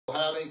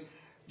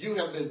You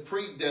have been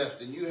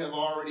predestined. You have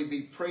already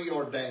been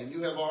preordained.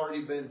 You have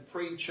already been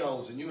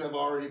pre-chosen. You have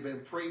already been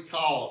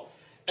pre-called.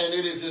 And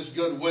it is his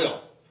good will.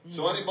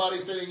 So anybody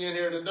sitting in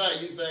here today,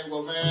 you think,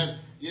 well, man,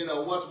 you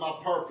know, what's my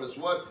purpose?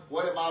 What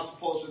am I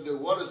supposed to do?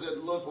 What does it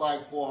look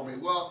like for me?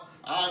 Well,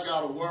 I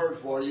got a word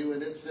for you,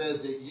 and it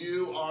says that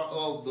you are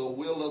of the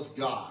will of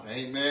God.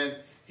 Amen.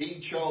 He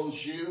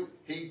chose you.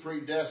 He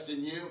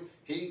predestined you.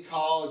 He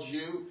called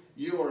you.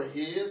 You are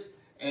his.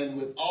 And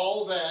with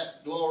all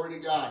that, glory to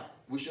God,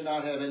 we should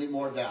not have any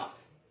more doubt.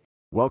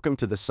 Welcome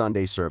to the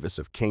Sunday service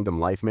of Kingdom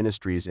Life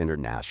Ministries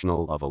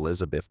International of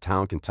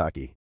Elizabethtown,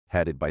 Kentucky,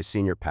 headed by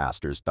Senior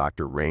Pastors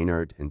Dr.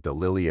 Reynard and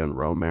DeLillian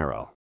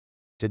Romero.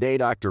 Today,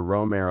 Dr.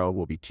 Romero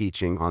will be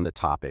teaching on the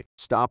topic,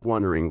 Stop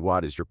Wondering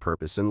What is Your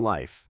Purpose in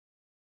Life.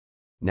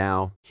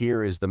 Now,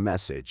 here is the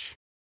message.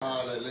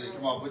 Hallelujah.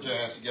 Come on, put your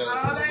hands together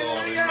for the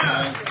Lord.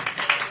 Amen.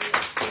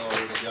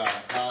 Glory to God.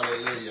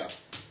 Hallelujah.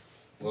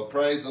 Well,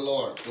 praise the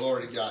Lord.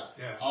 Glory to God.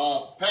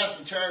 Yeah.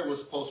 Pastor Terry was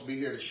supposed to be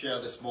here to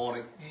share this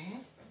morning,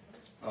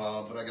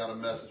 but I got a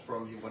message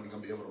from him. He wasn't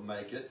going to be able to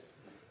make it.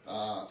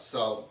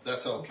 So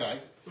that's okay.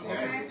 Glory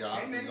to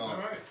God.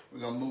 We're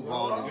going to move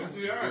on and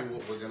do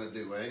what we're going to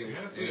do.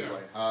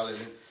 Anyway, hallelujah.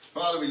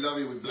 Father, we love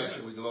you. We bless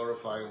you. We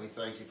glorify you. We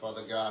thank you,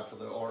 Father God, for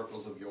the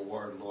oracles of your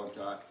word, Lord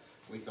God.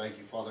 We thank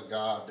you, Father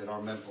God, that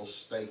our mental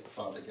state,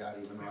 Father God,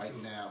 even right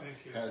now,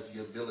 has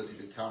the ability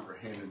to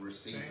comprehend and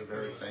receive the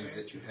very things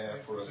that you have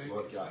for us,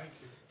 Lord God.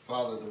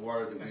 Father, the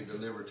word that we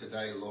deliver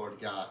today, Lord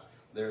God,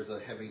 there's a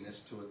heaviness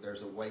to it.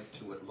 There's a weight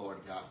to it, Lord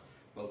God.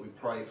 But we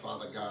pray,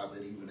 Father God,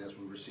 that even as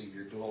we receive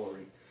your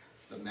glory,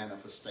 the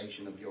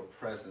manifestation of your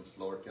presence,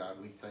 Lord God,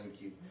 we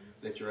thank you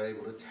that you're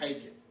able to take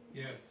it.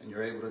 Yes. And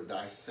you're able to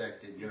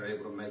dissect it. You're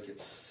able to make it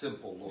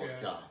simple, Lord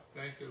God.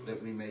 Thank you, Lord.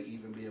 That we may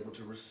even be able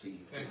to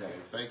receive today.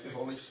 Thank you,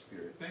 Holy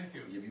Spirit. Thank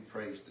you. We give you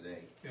praise today.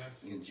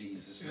 Yes. In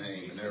Jesus'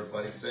 name. And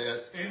everybody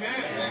says, Amen.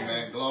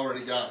 Amen.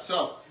 Glory to God.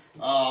 So,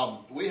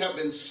 we have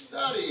been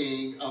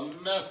studying a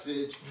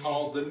message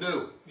called The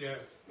New. Yes.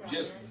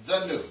 Just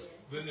The New.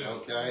 The New.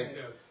 Okay?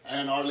 Yes.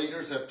 And our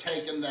leaders have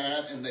taken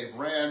that and they've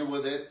ran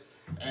with it.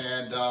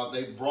 And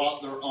they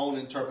brought their own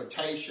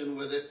interpretation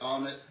with it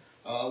on it,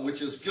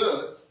 which is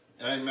good.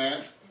 Amen.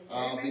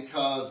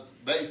 Because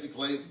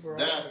basically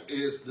that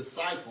is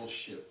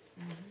discipleship.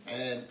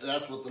 And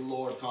that's what the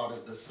Lord taught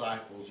his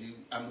disciples.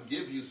 I'm going to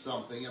give you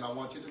something and I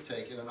want you to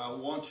take it and I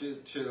want you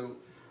to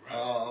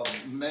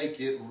make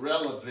it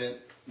relevant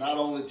not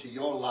only to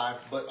your life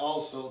but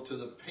also to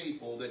the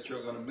people that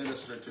you're going to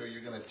minister to,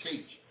 you're going to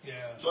teach. Yeah.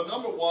 So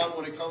number one,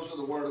 when it comes to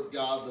the Word of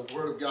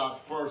God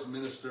first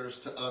ministers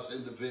to us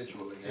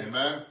individually. Yes.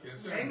 Amen? Yes,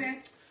 sir.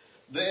 Amen.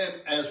 Then,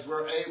 as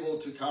we're able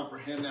to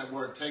comprehend that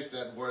word, take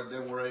that word,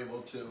 then we're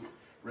able to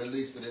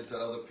release it into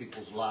other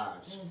people's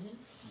lives.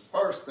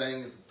 First thing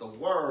is the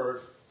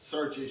word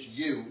searches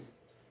you.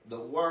 The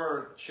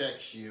word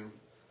checks you.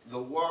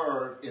 The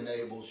word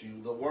enables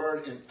you. The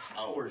word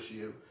empowers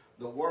you.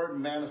 The word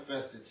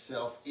manifests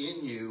itself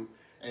in you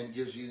and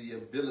gives you the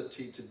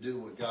ability to do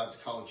what God's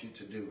called you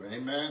to do.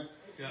 Amen?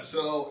 Yes.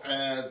 So,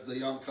 as the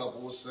young couple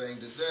was saying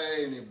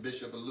today, and the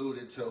bishop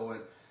alluded to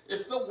it,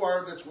 it's the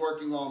word that's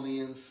working on the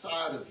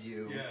inside of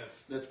you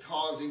that's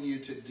causing you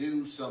to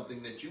do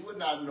something that you would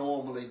not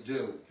normally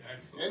do.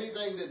 Excellent.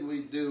 Anything that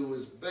we do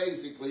is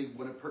basically,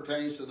 when it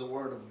pertains to the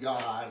Word of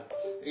God,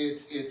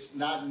 it's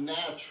not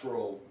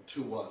natural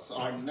to us.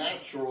 Our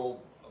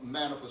natural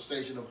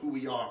manifestation of who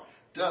we are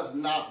does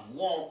not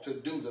want to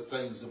do the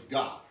things of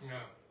God.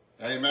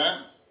 Yeah.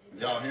 Amen?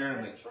 Y'all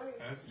hearing me?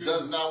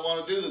 Does not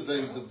want to do the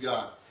things of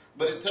God.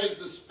 But it takes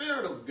the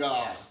Spirit of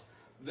God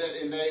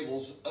that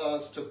enables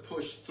us to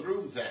push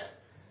through that.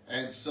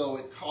 And so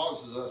it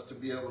causes us to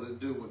be able to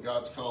do what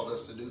God's called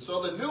us to do.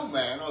 So the new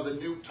man, or the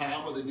new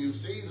time, or the new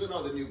season,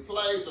 or the new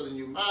place, or the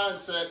new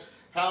mindset,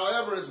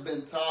 however it's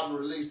been taught and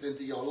released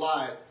into your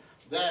life,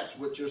 that's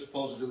what you're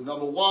supposed to do.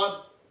 Number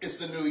one, it's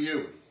the new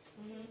you.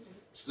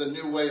 It's the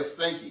new way of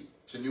thinking.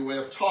 It's a new way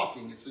of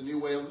talking. It's a new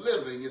way of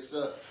living. It's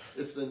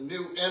a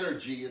new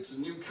energy. It's a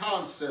new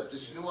concept.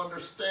 It's new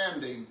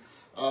understanding.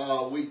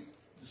 We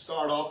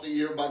start off the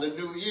year by the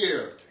new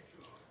year.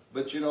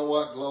 But you know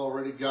what?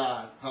 Glory to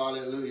God.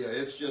 Hallelujah.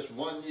 It's just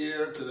 1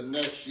 year to the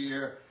next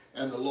year,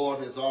 and the Lord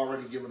has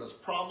already given us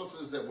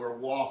promises that we're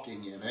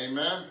walking in.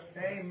 Amen?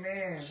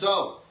 Amen.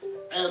 So,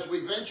 as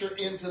we venture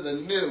into the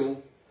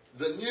new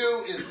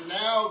is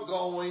now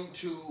going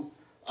to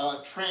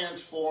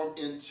transform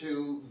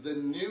into the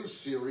new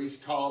series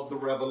called The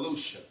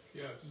Revolution.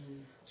 Yes.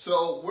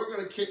 So, we're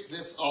going to kick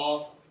this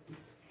off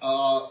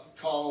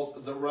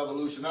called The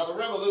Revolution. Now, the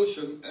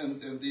revolution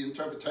and the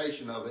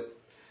interpretation of it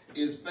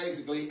is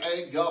basically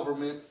a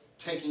government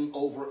taking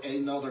over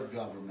another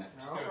government.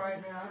 All right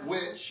now.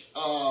 Which,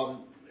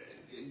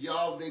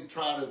 y'all need to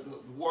try to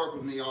work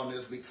with me on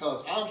this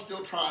because I'm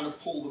still trying to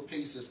pull the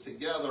pieces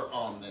together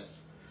on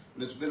this.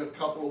 And it's been a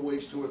couple of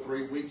weeks, 2 or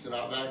 3 weeks, that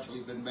I've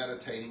actually been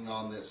meditating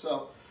on this.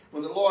 So,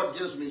 when the Lord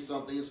gives me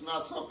something, it's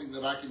not something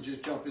that I can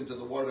just jump into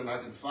the Word and I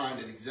can find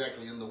it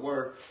exactly in the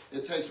Word.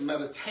 It takes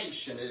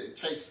meditation. It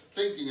takes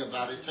thinking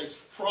about it. It takes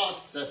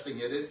processing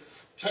it. It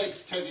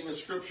takes taking a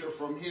scripture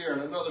from here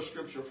and another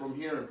scripture from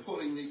here and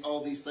putting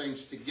all these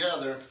things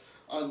together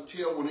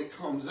until when it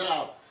comes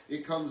out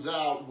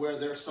where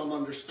there's some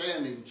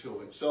understanding to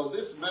it. So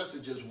this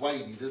message is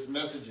weighty. This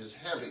message is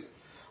heavy.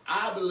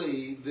 I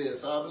believe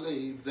this. I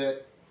believe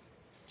that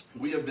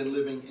we have been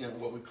living in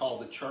what we call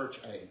the church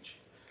age.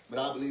 But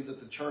I believe that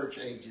the church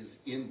age is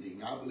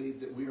ending. I believe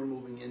that we are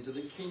moving into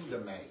the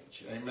kingdom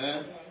age.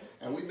 Amen?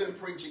 And we've been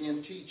preaching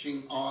and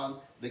teaching on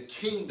the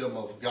kingdom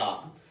of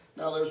God.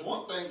 Now, there's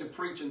one thing to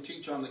preach and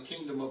teach on the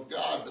kingdom of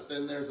God, but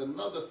then there's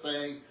another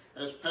thing,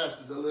 as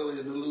Pastor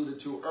DeLillian alluded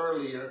to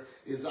earlier,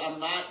 is I'm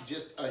not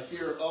just a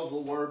hearer of the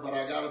word, but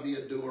I got to be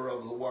a doer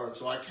of the word.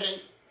 So I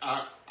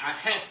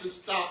have to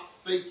stop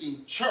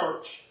thinking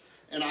church,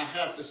 and I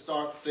have to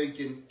start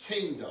thinking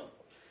kingdom.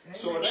 Amen.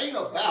 So it ain't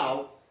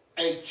about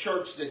a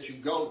church that you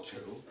go to.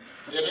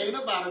 It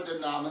ain't about a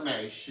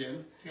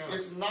denomination. No.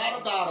 It's not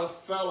about a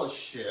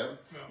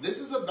fellowship. No. This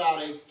is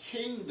about a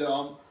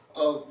kingdom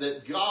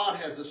that God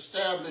has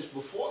established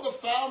before the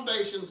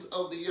foundations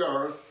of the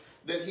earth,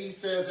 that he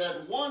says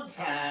at one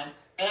time,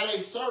 at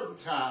a certain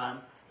time,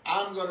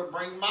 I'm going to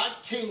bring my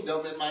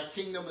kingdom, and my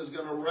kingdom is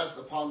going to rest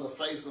upon the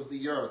face of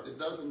the earth. It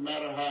doesn't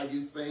matter how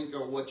you think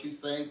or what you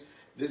think.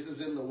 This is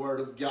in the Word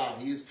of God.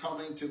 He is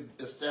coming to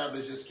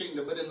establish his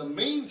kingdom. But in the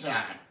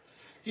meantime,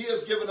 he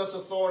has given us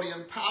authority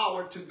and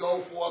power to go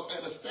forth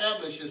and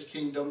establish his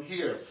kingdom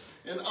here.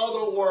 In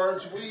other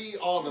words, we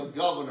are the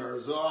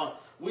governors, or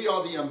we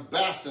are the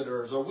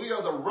ambassadors, or we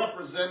are the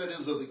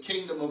representatives of the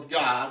kingdom of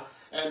God,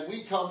 and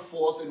we come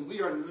forth and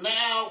we are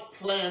now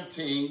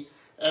planting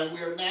and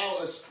we are now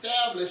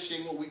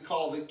establishing what we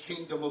call the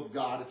kingdom of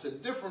God. It's a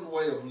different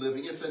way of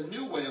living. It's a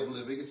new way of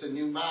living. It's a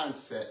new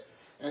mindset.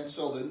 And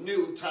so the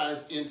new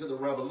ties into the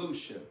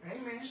revolution.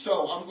 Amen.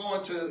 So I'm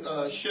going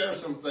to share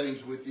some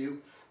things with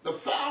you. The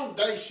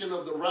foundation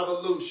of the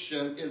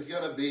revolution is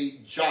going to be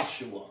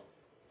Joshua.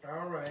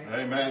 All right.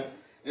 Amen.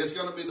 It's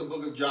going to be the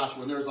book of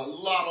Joshua. And there's a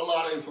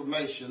lot of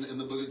information in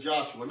the book of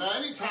Joshua. Now,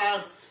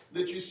 anytime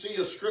that you see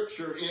a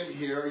scripture in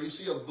here, you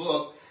see a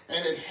book,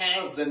 and it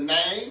has the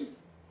name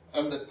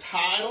and the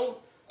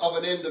title of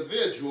an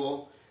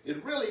individual,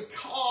 it really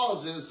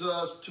causes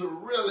us to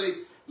really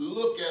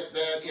look at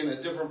that in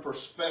a different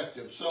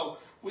perspective. So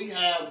we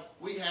have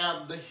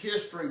the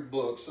history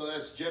books. So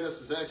that's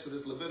Genesis,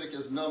 Exodus,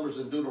 Leviticus, Numbers,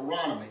 and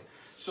Deuteronomy.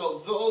 So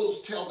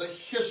those tell the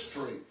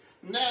history.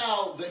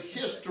 Now the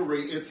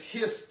history, it's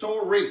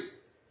history,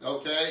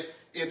 okay?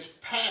 It's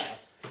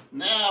past.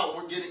 Now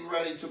we're getting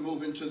ready to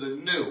move into the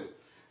new.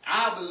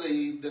 I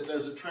believe that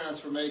there's a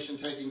transformation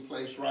taking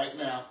place right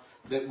now,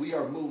 that we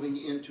are moving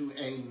into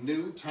a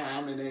new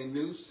time and a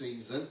new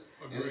season,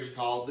 and it's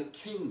called the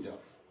kingdom.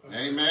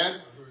 Amen.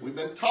 We've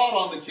been taught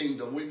on the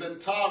kingdom.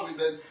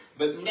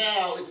 But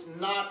now it's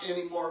not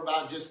anymore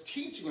about just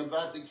teaching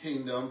about the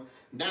kingdom.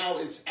 Now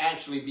it's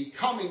actually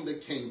becoming the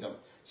kingdom.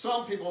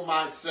 Some people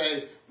might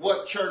say,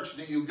 what church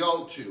do you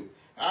go to?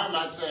 I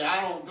might say,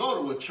 I don't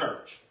go to a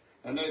church.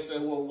 And they say,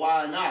 well,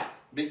 why not?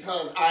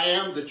 Because I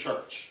am the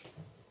church.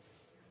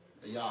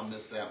 Y'all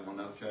missed that one,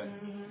 okay?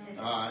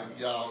 All right,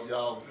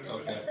 y'all,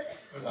 okay.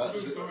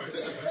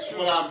 That's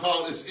what I'm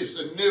talking. It's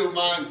a new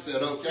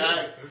mindset,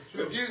 okay?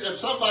 If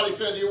somebody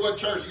said to you, what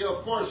church you go,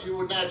 of course you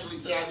would naturally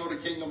say, I go to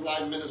Kingdom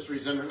Life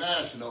Ministries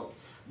International.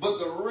 But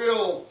the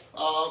real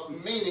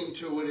meaning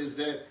to it is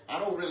that I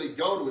don't really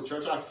go to a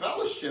church. I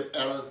fellowship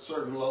at a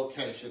certain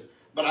location,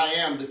 but I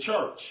am the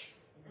church.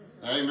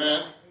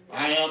 Amen.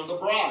 I am the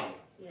bride.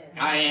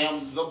 I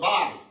am the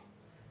body.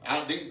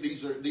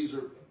 These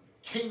are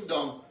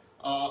kingdom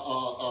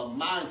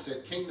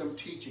mindset, kingdom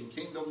teaching,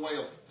 kingdom way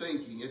of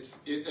thinking.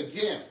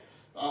 Again,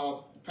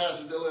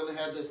 Pastor DeLillian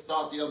had this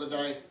thought the other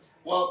day.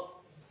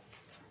 Well,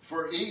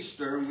 for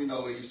Easter, and we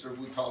know Easter,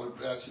 we call it,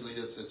 actually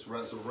it's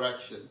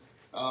resurrection.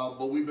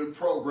 But we've been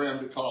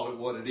programmed to call it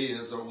what it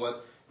is, or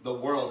what the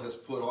world has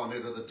put on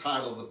it, or the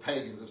title the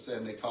pagans have said,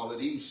 and they call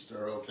it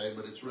Easter, okay,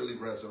 but it's really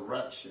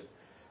resurrection.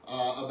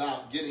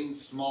 About getting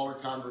smaller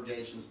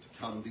congregations to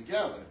come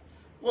together.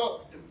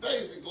 Well,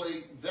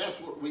 basically, that's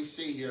what we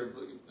see here.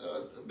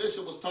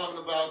 Bishop was talking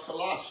about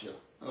Colossia,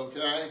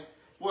 okay?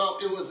 Well,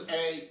 it was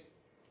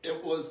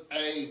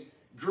a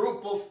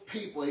group of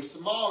people, a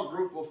small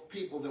group of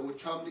people that would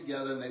come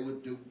together, and they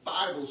would do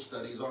Bible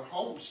studies or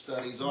home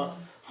studies or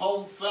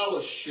home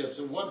fellowships.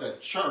 It wasn't a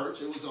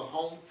church, it was a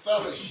home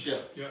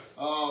fellowship. Yes.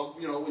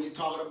 When you're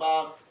talking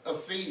about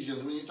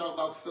Ephesians, when you talk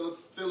about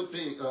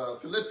Philippians,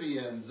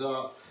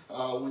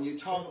 when you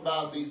talk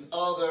about these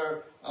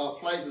other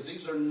places,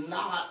 these are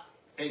not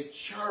a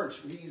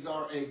church. These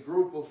are a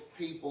group of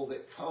people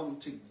that come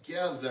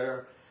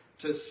together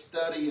to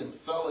study and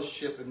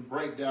fellowship and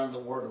break down the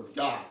Word of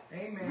God.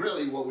 Amen.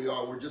 Really what we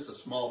are, we're just a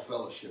small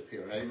fellowship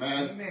here.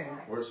 Amen. Amen.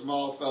 We're a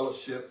small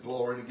fellowship,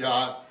 glory to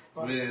God,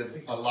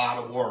 with a lot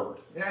of Word.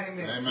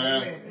 Amen.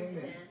 Amen.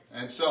 Amen.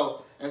 And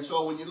so And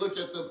so when you look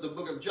at the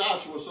book of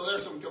Joshua, so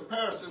there's some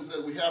comparisons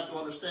that we have to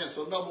understand.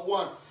 So number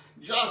one,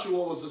 Joshua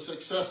was the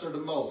successor to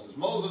Moses.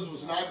 Moses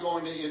was not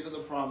going into the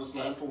promised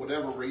land for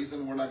whatever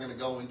reason. We're not going to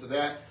go into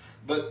that.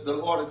 But the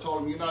Lord had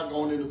told him, you're not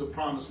going into the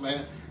promised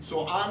land.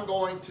 So I'm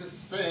going to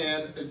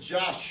send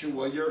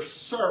Joshua, your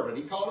servant.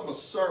 He called him a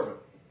servant.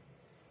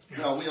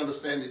 Now we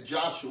understand that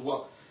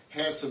Joshua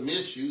had some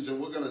issues,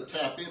 and we're going to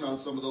tap in on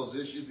some of those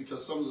issues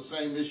because some of the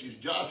same issues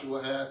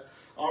Joshua has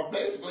are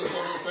basically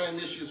some of the same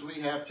issues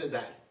we have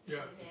today.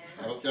 Yes.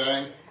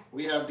 Okay?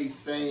 We have these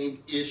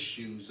same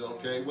issues,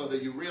 okay? Whether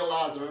you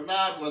realize it or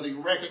not, whether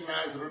you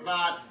recognize it or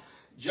not,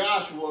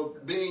 Joshua,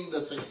 being the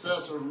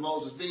successor of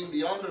Moses, being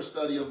the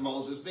understudy of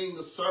Moses, being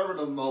the servant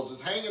of Moses,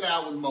 hanging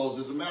out with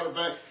Moses. As a matter of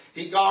fact,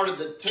 he guarded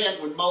the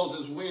tent when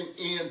Moses went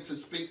in to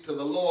speak to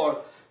the Lord.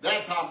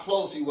 That's how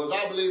close he was.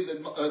 I believe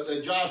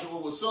that Joshua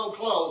was so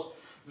close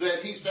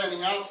that he's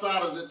standing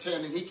outside of the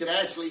tent and he could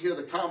actually hear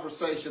the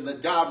conversation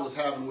that God was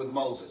having with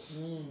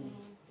Moses.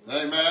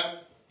 Amen.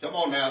 Come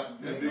on now.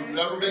 If you've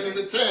never been in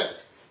the tent,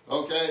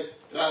 okay,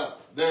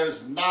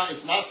 it's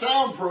not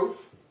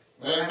soundproof.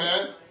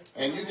 Amen.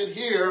 And you can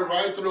hear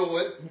right through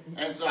it.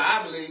 And so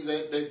I believe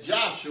that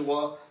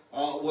Joshua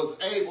was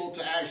able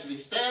to actually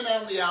stand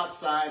on the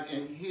outside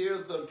and hear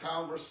the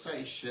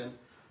conversation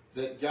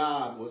that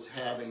God was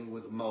having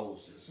with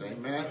Moses.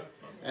 Amen.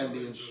 And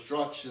the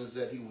instructions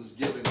that he was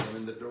giving him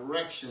and the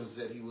directions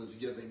that he was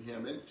giving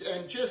him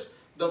and just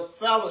the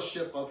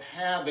fellowship of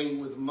having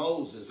with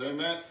Moses.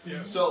 Amen.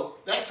 Yeah. So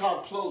that's how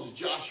close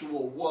Joshua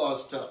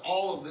was to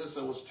all of this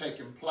that was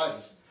taking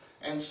place.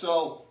 And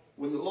so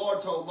when the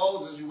Lord told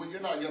Moses, well,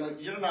 you're not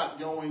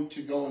going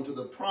to go into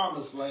the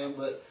promised land,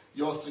 but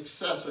your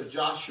successor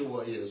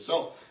Joshua is.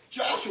 So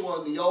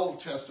Joshua in the Old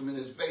Testament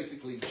is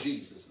basically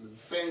Jesus, the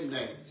same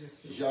name.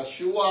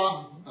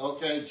 Joshua,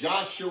 okay,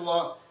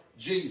 Joshua,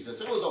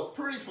 Jesus. It was a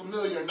pretty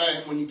familiar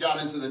name when you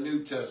got into the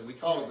New Testament. We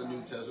call it the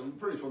New Testament, a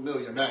pretty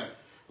familiar name.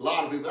 A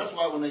lot of people, that's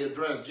why when they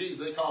address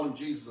Jesus, they call him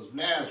Jesus of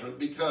Nazareth,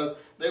 because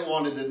they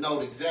wanted to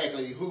know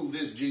exactly who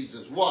this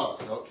Jesus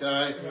was,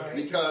 okay? Right.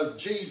 Because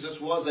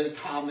Jesus was a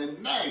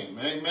common name,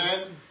 amen?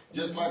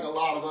 Just like a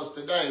lot of us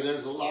today,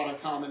 there's a lot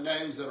of common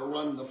names that are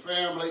running the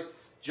family.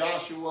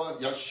 Joshua,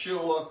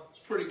 Yeshua, it's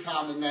a pretty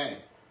common name.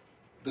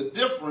 The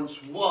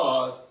difference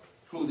was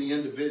who the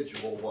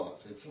individual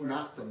was. It's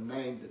not the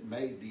name that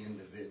made the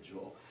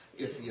individual.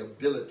 It's the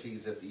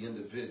abilities that the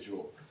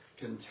individual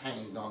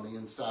contained on the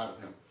inside of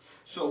him.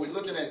 So we're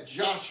looking at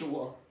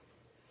Joshua,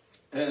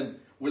 and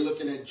we're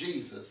looking at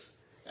Jesus,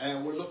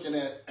 and we're looking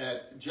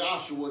at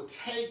Joshua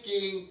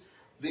taking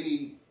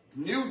the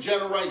new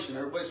generation,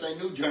 everybody say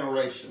new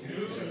generation,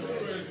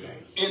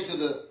 into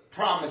the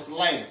promised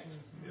land,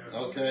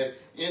 okay,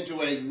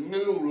 into a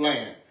new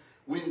land.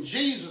 When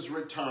Jesus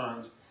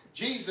returns,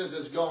 Jesus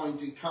is going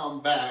to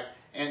come back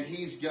and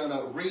he's going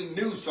to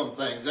renew some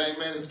things.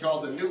 Amen. It's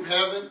called the new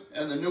heaven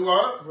and the new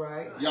earth.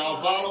 Right. Y'all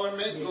following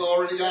me? Yes.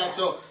 Glory to God.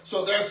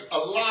 So there's a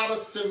lot of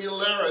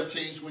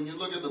similarities when you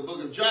look at the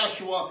book of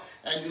Joshua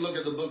and you look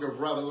at the book of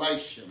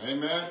Revelation.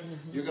 Amen.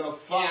 You're going to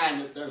find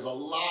that there's a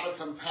lot of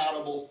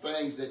compatible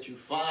things that you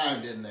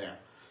find in there.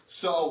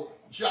 So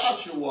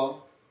Joshua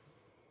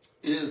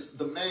is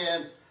the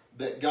man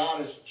that God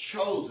has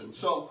chosen.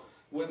 So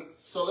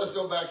let's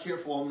go back here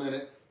for a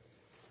minute.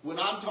 When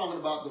I'm talking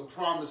about the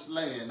promised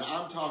land,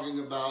 I'm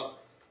talking about,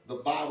 the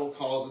Bible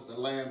calls it the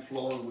land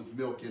flowing with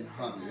milk and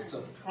honey. It's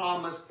a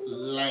promised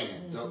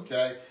land,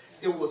 okay?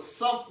 It was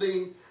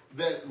something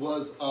that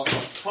was a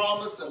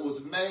promise that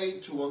was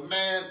made to a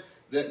man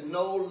that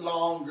no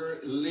longer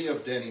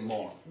lived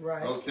anymore,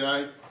 right?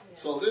 Okay?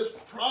 So this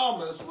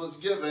promise was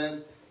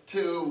given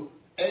to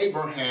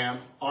Abraham,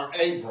 or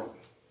Abram.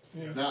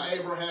 Yeah. Now,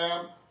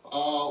 Abraham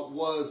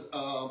was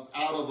out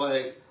of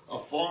a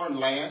foreign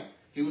land.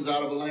 He was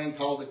out of a land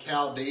called the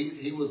Chaldees.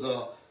 He was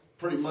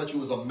pretty much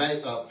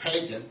a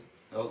pagan,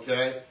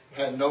 okay?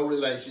 Had no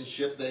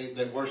relationship.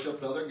 They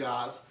worshiped other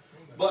gods.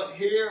 But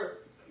here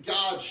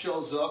God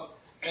shows up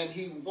and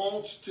he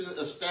wants to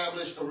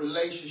establish a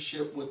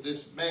relationship with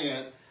this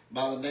man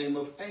by the name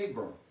of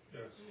Abram.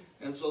 Yes.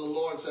 And so the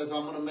Lord says,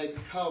 I'm going to make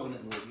a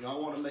covenant with you. I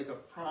want to make a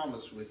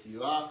promise with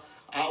you. I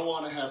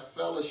want to have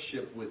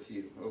fellowship with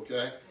you,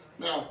 okay?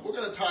 Now, we're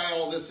going to tie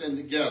all this in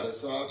together,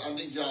 so I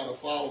need y'all to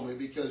follow me,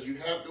 because you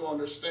have to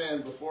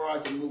understand, before I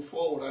can move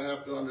forward, I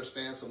have to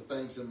understand some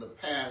things in the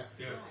past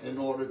in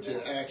order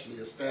to actually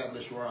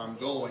establish where I'm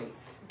going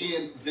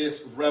in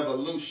this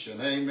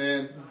revolution.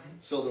 Amen?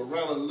 So the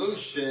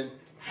revolution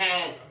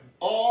had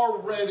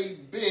already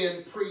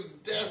been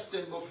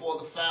predestined before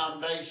the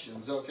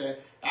foundations, okay?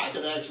 I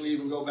could actually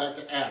even go back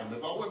to Adam.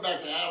 If I went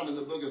back to Adam in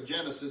the book of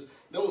Genesis,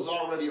 there was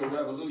already a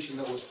revolution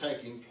that was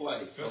taking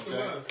place,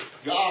 okay?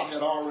 God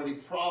had already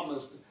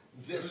promised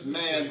this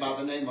man by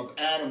the name of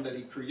Adam that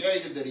he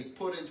created, that he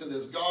put into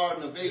this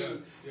Garden of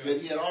Eden,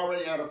 that he had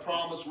already had a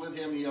promise with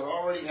him. He had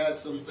already had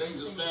some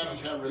things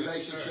established, had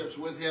relationships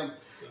with him.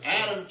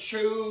 Adam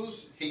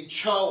chose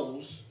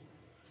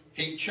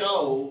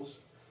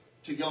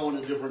to go in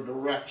a different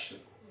direction,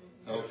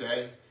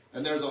 okay?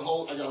 And I got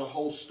a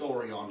whole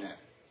story on that.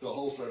 The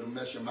whole story to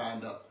mess your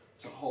mind up.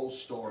 It's a whole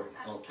story,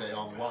 okay,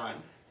 on why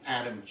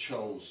Adam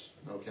chose,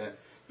 okay?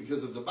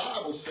 Because if the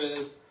Bible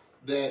says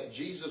that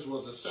Jesus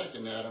was the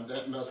second Adam,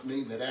 that must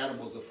mean that Adam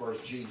was the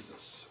first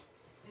Jesus.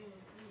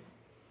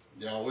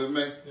 Y'all with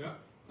me? Yeah.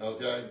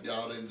 Okay,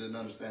 y'all didn't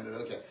understand it.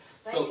 Okay.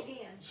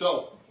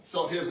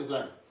 So here's the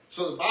thing.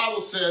 So the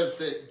Bible says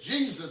that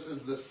Jesus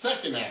is the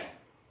second Adam.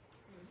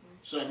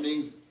 So that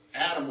means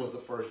Adam was the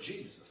first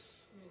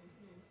Jesus.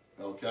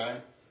 Okay?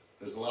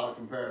 There's a lot of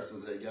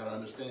comparisons there. You got to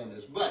understand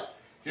this. But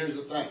here's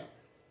the thing.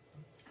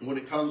 When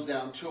it comes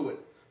down to it,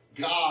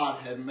 God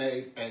had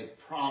made a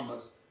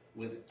promise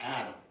with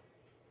Adam.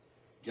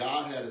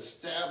 God had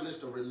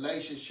established a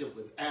relationship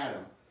with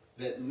Adam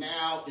that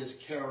now is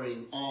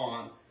carrying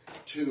on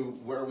to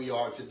where we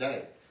are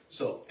today.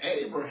 So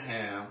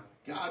Abraham,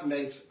 God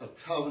makes a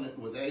covenant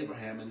with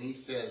Abraham, and he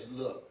says,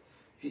 look,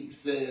 he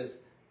says,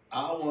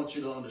 I want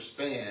you to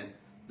understand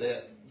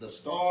that the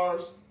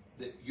stars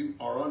that you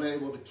are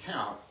unable to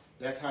count,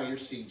 that's how your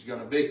seed's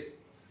going to be.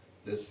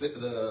 The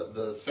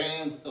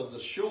sands of the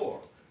shore,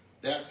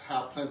 that's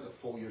how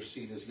plentiful your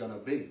seed is going to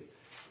be.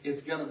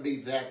 It's going to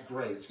be that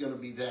great. It's going to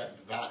be that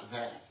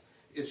vast.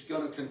 It's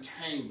going to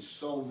contain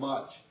so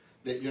much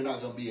that you're not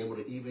going to be able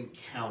to even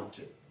count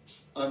it.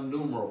 It's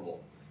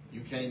innumerable.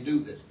 You can't do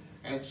this.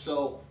 And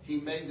so he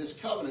made this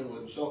covenant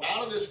with him. So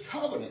out of this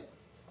covenant,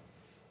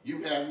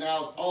 you have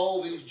now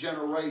all these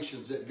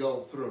generations that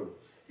go through.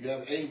 You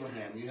have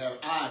Abraham, you have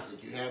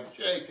Isaac, you have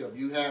Jacob,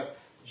 you have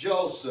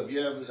Joseph,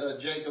 you have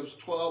Jacob's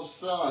 12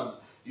 sons.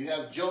 You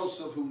have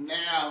Joseph, who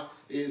now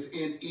is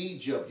in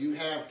Egypt. You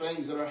have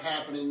things that are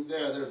happening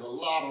there. There's a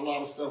lot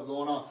of stuff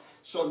going on.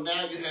 So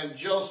now you have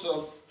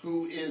Joseph,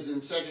 who is in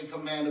second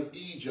command of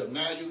Egypt.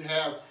 Now you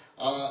have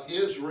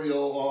Israel,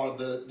 or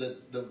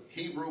the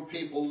Hebrew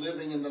people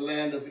living in the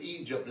land of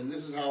Egypt. And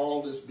this is how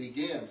all this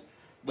begins.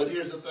 But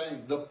here's the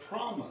thing. The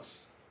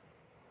promise,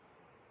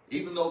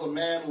 even though the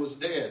man was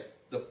dead,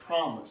 the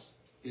promise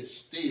is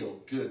still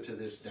good to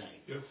this day.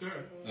 Yes, sir.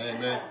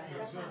 Amen.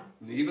 Yes, sir.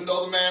 Even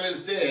though the man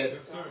is dead,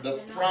 Yes, sir. the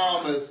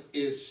promise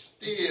is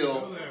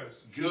still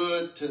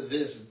good to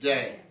this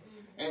day.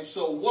 And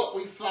so what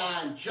we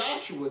find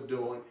Joshua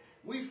doing,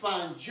 we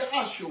find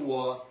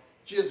Joshua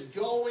just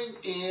going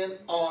in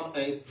on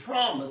a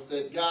promise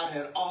that God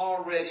had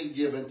already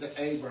given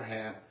to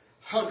Abraham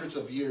hundreds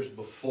of years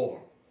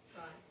before.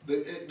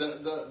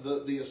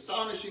 The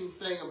astonishing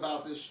thing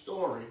about this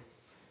story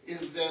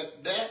is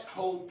that that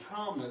whole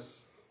promise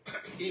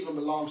even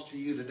belongs to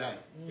you today.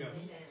 Yes.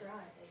 That's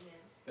right. Amen.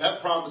 That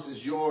promise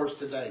is yours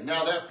today.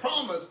 Now that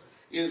promise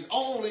is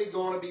only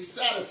going to be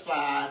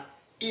satisfied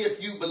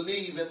if you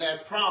believe in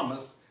that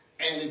promise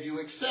and if you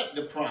accept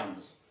the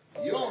promise.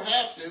 You don't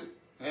have to.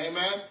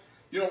 Amen.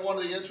 You know, one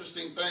of the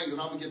interesting things,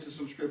 and I'm going to get to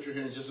some scripture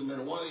here in just a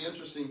minute. One of the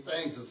interesting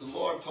things is the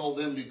Lord told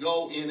them to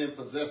go in and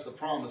possess the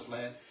promised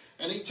land.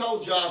 And he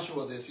told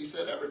Joshua this. He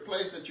said, every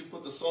place that you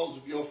put the soles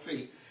of your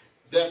feet,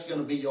 that's going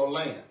to be your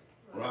land.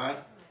 Right?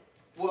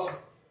 Well,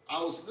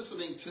 I was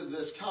listening to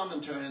this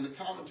commentary, and the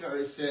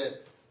commentary said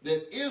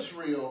that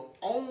Israel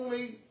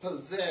only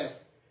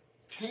possessed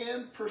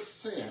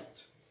 10%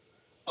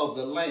 of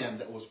the land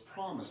that was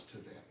promised to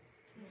them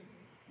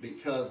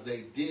because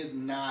they did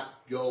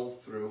not go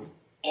through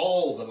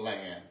all the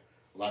land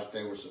like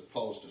they were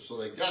supposed to. So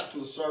they got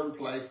to a certain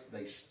place,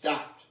 they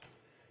stopped.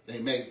 They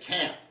made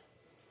camp,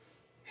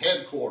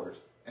 headquarters,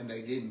 and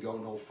they didn't go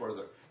no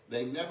further.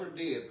 They never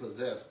did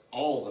possess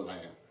all the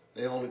land.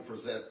 They only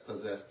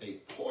possessed a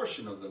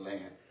portion of the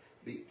land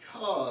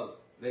because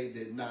they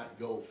did not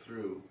go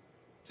through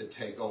to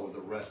take over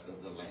the rest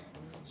of the land.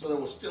 So there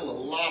was still a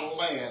lot of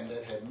land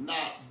that had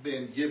not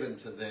been given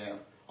to them,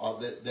 or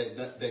that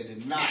they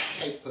did not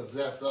take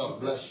possess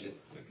of, bless you,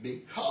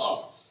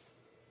 because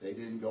they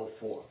didn't go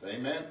forth.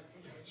 Amen?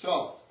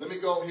 So let me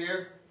go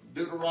here,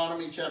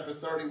 Deuteronomy chapter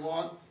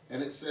 31,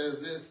 and it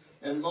says this,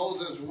 and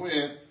Moses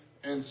went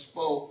and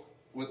spoke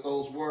with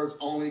those words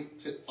only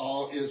to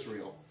all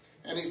Israel.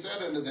 And he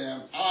said unto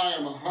them, I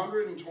am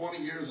 120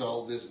 years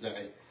old this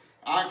day.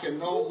 I can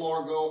no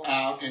more go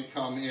out and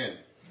come in.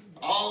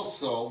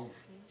 Also,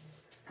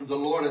 the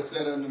Lord has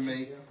said unto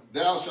me,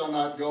 thou shalt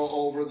not go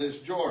over this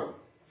Jordan.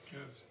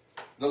 Yes.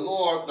 The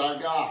Lord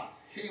thy God,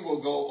 he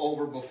will go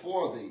over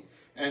before thee,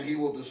 and he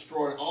will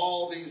destroy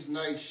all these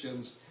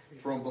nations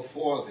from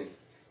before thee.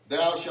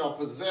 Thou shalt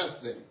possess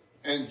them,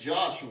 and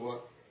Joshua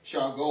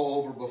shall go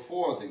over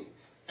before thee,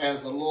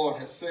 as the Lord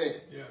has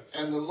said. Yes.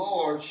 And the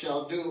Lord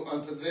shall do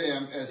unto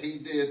them as he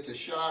did to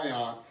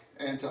Sihon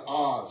and to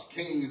Og,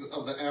 kings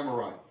of the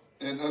Amorite,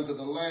 and unto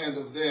the land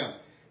of them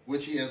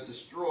which he has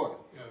destroyed.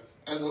 Yes.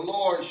 And the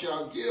Lord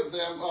shall give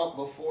them up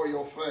before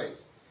your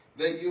face,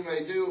 that you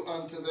may do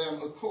unto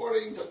them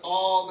according to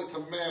all the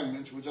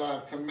commandments which I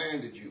have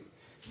commanded you.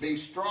 Be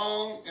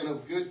strong and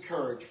of good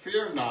courage.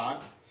 Fear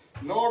not,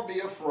 nor be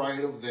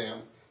afraid of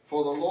them.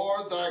 For the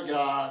Lord thy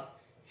God,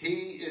 he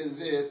is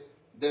it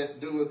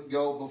that doeth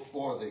go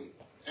before thee,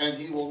 and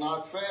he will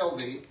not fail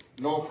thee,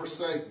 nor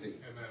forsake thee.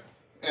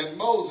 Amen. And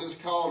Moses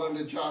called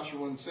unto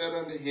Joshua and said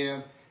unto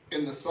him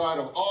in the sight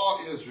of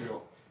all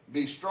Israel,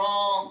 be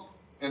strong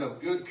and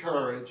of good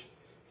courage,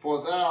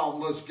 for thou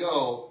must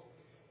go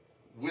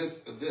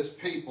with this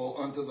people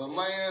unto the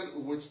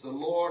land which the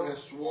Lord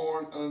has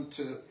sworn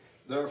unto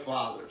their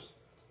fathers,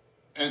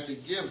 and to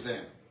give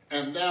them,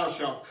 and thou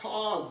shalt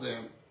cause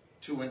them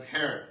to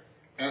inherit.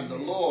 And the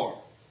Lord,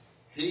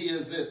 he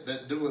is it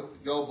that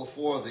doeth go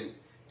before thee,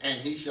 and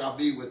he shall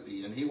be with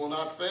thee, and he will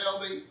not fail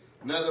thee,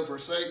 neither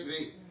forsake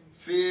thee.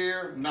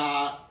 Fear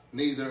not,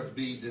 neither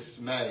be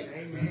dismayed.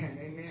 Amen.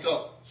 Amen.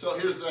 So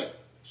here's the thing.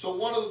 So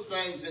one of the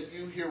things that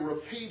you hear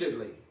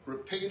repeatedly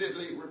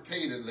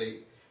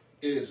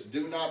is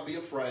do not be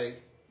afraid,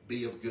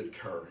 be of good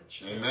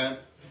courage. Amen.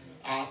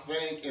 I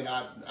think and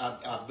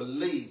I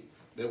believe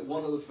that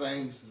one of the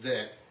things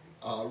that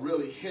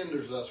really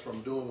hinders us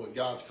from doing what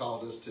God's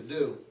called us to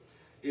do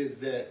is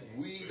that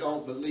we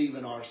don't believe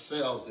in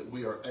ourselves that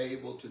we are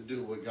able to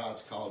do what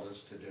God's called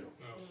us to do.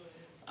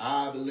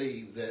 I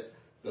believe that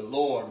the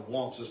Lord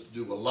wants us to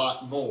do a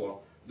lot more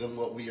than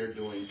what we are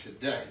doing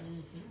today.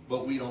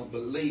 But we don't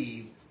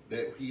believe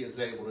that he is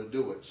able to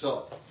do it.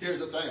 So here's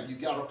the thing. You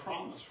got a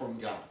promise from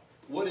God.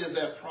 What is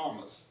that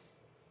promise?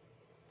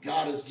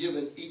 God has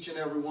given each and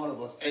every one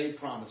of us a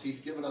promise. He's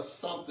given us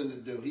something to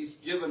do. He's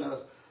given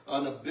us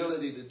an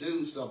ability to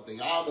do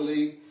something. I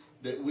believe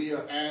that we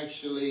are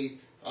actually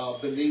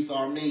beneath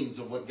our means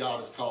of what God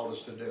has called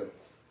us to do.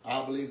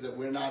 I believe that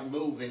we're not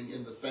moving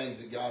in the things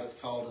that God has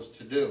called us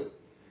to do.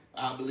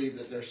 I believe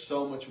that there's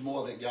so much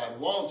more that God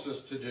wants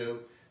us to do,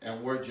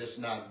 and we're just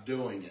not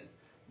doing it.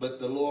 But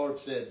the Lord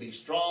said, be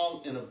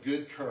strong and of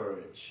good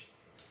courage.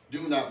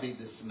 Do not be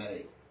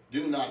dismayed.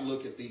 Do not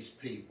look at these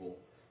people,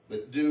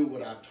 but do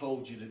what I've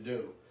told you to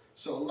do.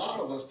 So a lot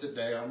of us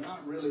today are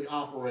not really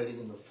operating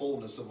in the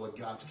fullness of what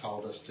God's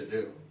called us to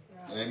do.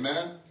 Yeah.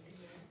 Amen?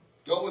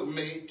 Go with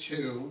me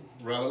to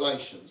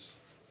Revelations.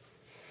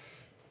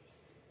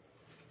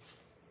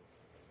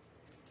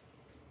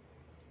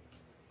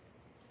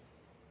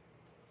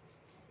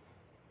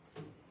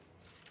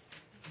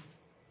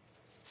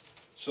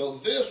 So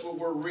this, what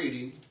we're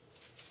reading,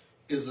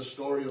 is the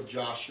story of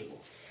Joshua.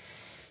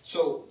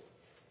 So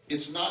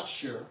it's not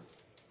sure.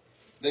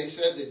 They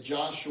said that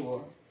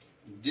Joshua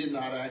did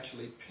not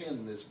actually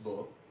pen this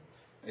book.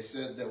 They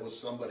said there was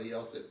somebody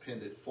else that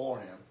penned it for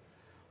him.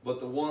 But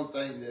the one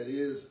thing that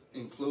is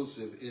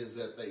inclusive is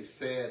that they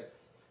said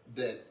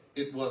that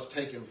it was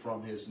taken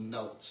from his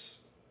notes.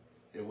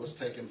 It was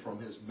taken from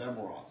his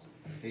memoirs.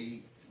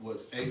 He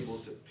was able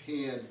to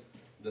pen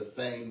the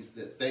things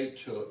that they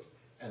took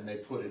and they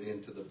put it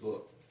into the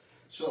book.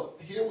 So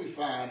here we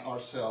find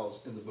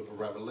ourselves in the book of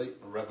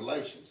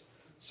Revelations.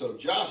 So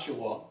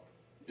Joshua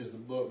is the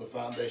book, the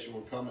foundation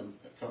we're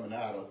coming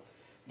out of.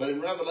 But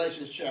in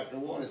Revelation chapter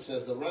 1, it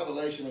says, the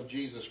revelation of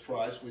Jesus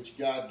Christ, which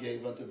God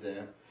gave unto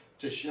them,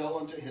 to show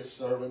unto his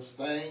servants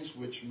things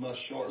which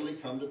must shortly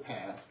come to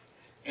pass.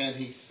 And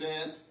he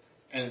sent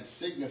and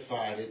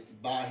signified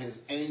it by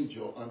his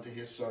angel unto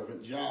his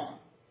servant John,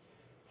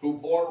 who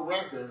bore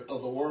record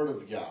of the word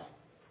of God,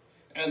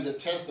 and the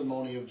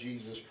testimony of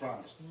Jesus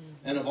Christ,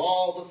 and of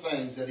all the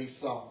things that he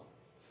saw.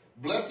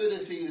 Blessed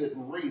is he that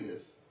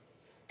readeth,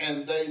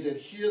 and they that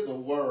hear the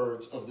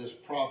words of this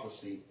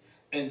prophecy,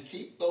 and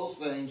keep those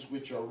things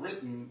which are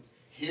written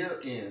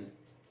herein,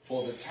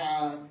 for the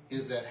time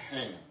is at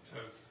hand.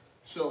 Yes.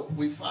 So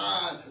we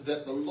find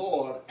that the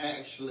Lord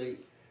actually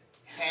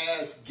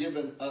has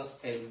given us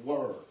a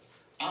word.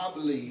 I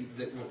believe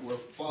that what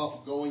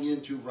we're going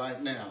into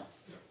right now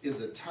is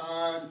a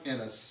time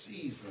and a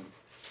season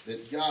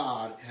that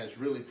God has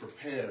really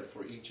prepared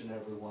for each and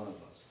every one of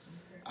us.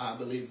 Okay. I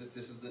believe that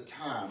this is the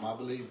time. I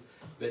believe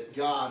that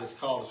God has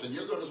called us. And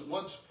you're going to,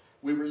 once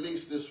we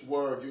release this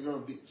word, you're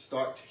going to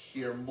start to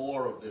hear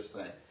more of this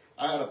thing.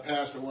 I had a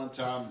pastor one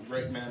time, a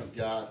great man of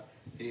God,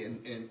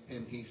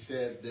 and he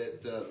said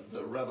that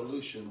the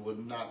revolution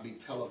would not be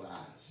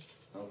televised.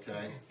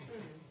 Okay?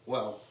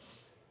 Well,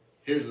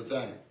 here's the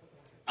thing.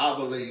 I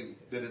believe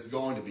that it's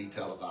going to be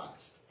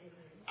televised.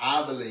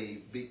 I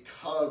believe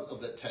because of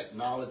the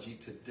technology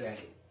today,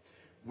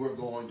 we're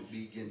going to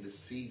begin to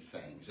see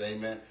things.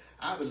 Amen.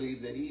 I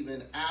believe that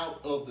even out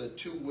of the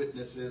 2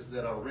 witnesses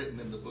that are written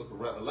in the book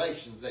of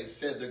Revelations, they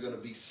said they're going to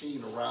be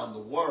seen around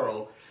the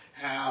world,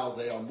 how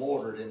they are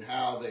martyred and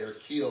how they are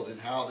killed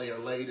and how they are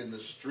laid in the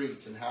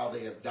streets and how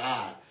they have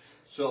died.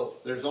 So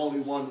there's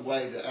only one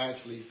way to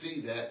actually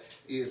see that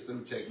is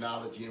through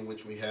technology in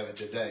which we have it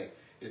today.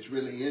 It's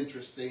really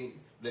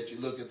interesting that you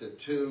look at the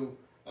 2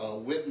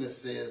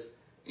 witnesses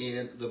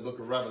in the book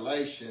of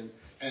Revelation,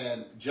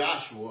 and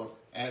Joshua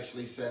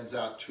actually sends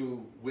out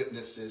 2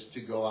 witnesses to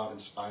go out and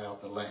spy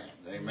out the land.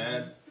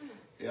 Amen.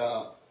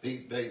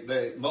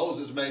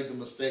 Moses made the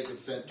mistake and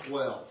sent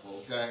 12.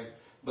 Okay,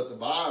 but the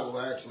Bible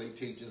actually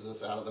teaches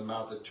us out of the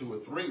mouth of 2 or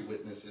 3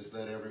 witnesses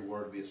let every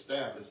word be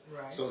established.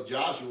 Right. So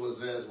Joshua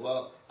says,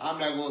 "Well, I'm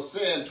not going to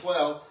send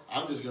 12.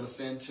 I'm just going to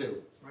send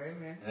 2."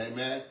 Amen.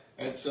 Amen.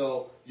 And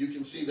so you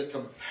can see the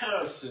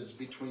comparisons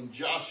between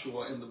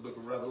Joshua and the book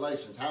of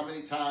Revelations. How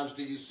many times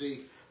do you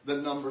see the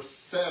number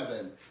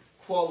 7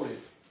 quoted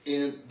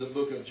in the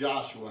book of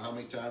Joshua? How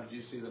many times do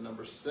you see the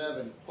number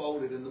 7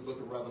 quoted in the book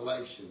of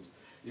Revelations?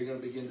 you're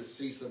going to begin to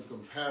see some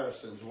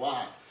comparisons.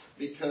 Why?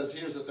 Because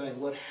here's the thing.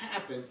 What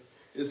happened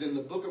is in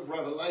the book of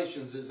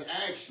Revelations is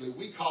actually,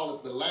 we call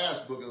it the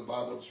last book of the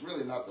Bible. It's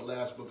really not the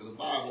last book of the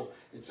Bible.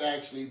 It's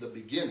actually the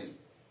beginning.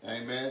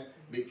 Amen?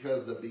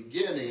 Because the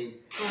beginning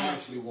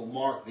actually will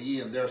mark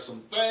the end. There are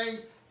some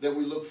things that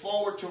we look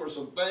forward to, or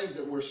some things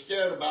that we're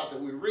scared about that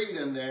we read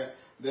in there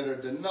that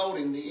are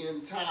denoting the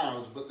end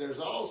times. But there's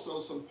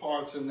also some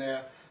parts in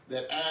there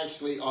that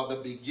actually are the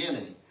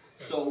beginning.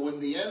 So when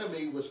the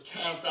enemy was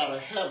cast out of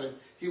heaven,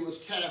 he was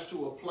cast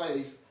to a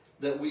place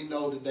that we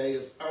know today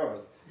is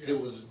earth. Yes.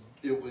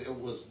 It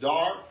was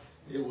dark,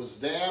 it was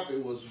damp,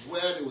 it was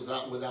wet, it was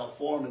without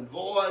form and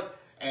void,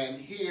 and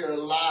here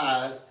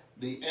lies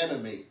the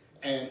enemy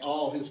and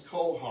all his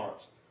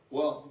cohorts.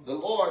 Well, the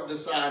Lord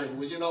decided,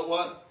 well, you know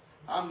what?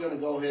 I'm going to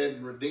go ahead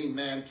and redeem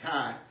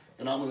mankind,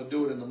 and I'm going to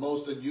do it in the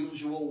most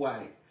unusual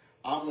way.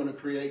 I'm going to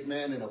create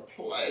man in a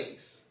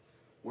place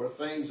where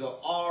things are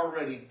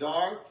already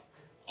dark,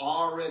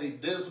 already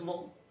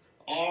dismal,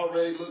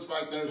 already looks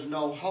like there's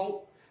no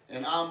hope.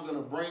 And I'm going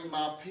to bring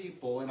my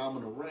people and I'm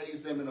going to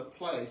raise them in a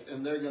place,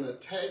 and they're going to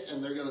take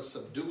and they're going to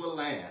subdue a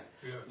land.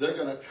 Yeah. They're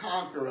going to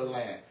conquer a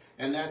land.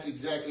 And that's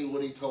exactly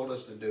what he told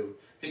us to do.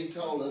 He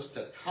told us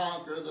to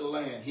conquer the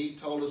land. He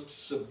told us to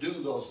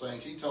subdue those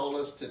things. He told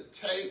us to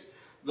take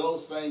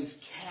those things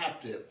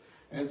captive.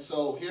 And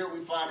so here we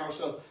find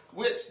ourselves,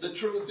 which the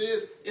truth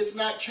is, it's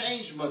not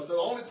changed much. The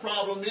only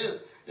problem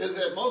is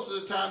that most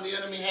of the time the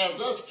enemy has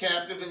us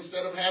captive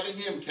instead of having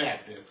him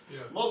captive.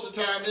 Yes. Most of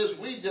the time is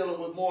we dealing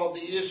with more of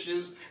the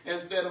issues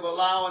instead of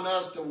allowing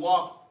us to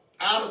walk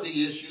out of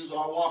the issues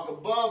or walk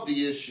above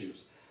the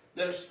issues.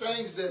 There's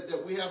things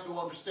that we have to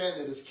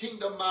understand, that as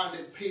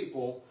kingdom-minded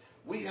people,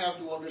 we have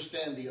to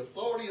understand the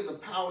authority and the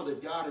power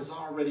that God has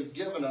already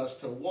given us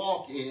to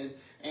walk in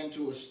and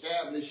to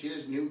establish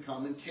his new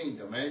coming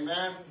kingdom. Amen?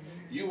 Amen.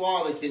 You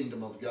are the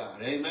kingdom of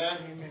God. Amen?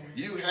 Amen.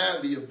 You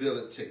have the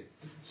ability.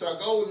 So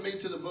go with me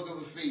to the book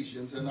of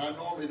Ephesians, and I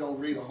normally don't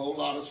read a whole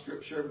lot of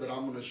scripture, but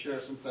I'm going to share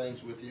some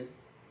things with you.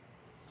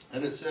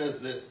 And it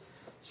says this.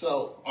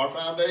 So our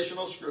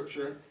foundational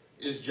scripture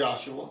is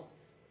Joshua.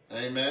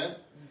 Amen?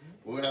 Mm-hmm.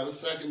 We'll have a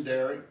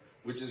secondary,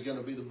 which is going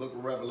to be the book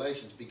of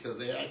Revelations, because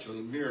they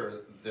actually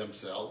mirror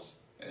themselves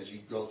as you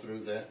go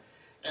through that.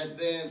 And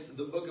then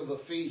the book of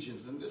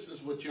Ephesians, and this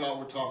is what y'all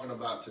were talking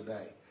about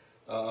today,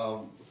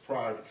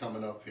 prior to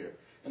coming up here.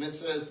 And it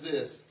says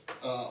this,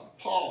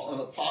 Paul, an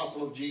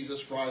apostle of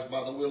Jesus Christ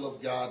by the will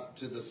of God,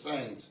 to the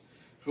saints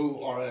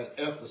who are at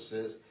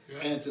Ephesus,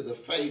 and to the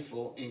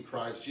faithful in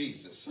Christ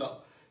Jesus. So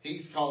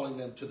he's calling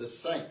them to the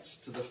saints,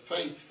 to the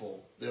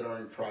faithful that are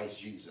in Christ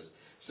Jesus. It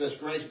says,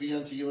 grace be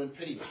unto you and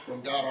peace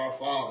from God our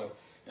Father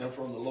and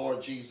from the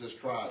Lord Jesus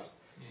Christ.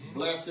 Mm-hmm.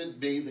 Blessed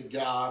be the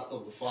God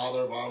of the Father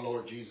of our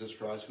Lord Jesus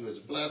Christ, who has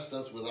blessed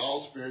us with all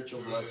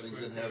spiritual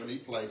blessings in heavenly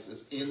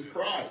places in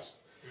Christ,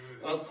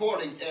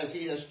 according as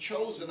he has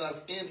chosen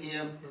us in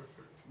him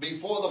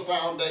before the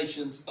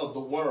foundations of the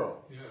world,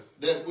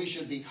 that we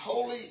should be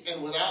holy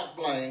and without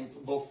blame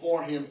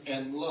before him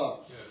in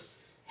love,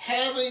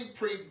 having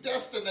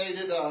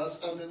predestinated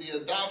us unto the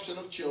adoption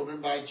of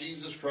children by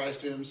Jesus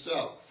Christ to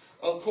himself,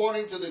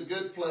 according to the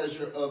good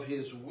pleasure of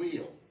his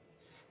will.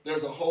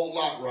 There's a whole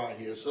lot right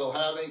here. So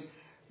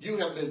you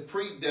have been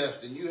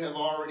predestined. You have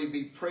already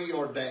been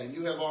preordained.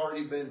 You have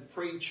already been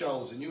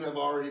pre-chosen. You have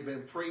already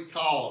been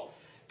pre-called.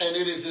 And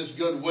it is his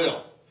good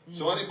will. Mm-hmm.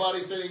 So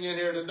anybody sitting in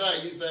here today,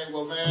 you think,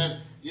 well,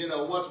 man, you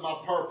know, what's my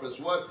purpose?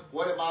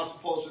 What am I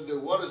supposed to do?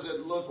 What does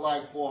it look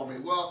like for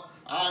me? Well,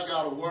 I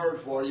got a word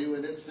for you,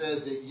 and it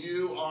says that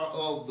you are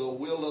of the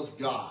will of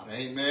God.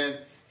 Amen.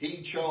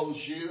 He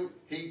chose you.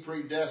 He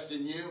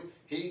predestined you.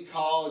 He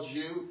called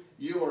you.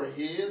 You are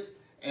his.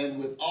 And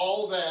with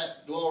all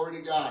that, glory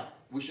to God,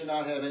 we should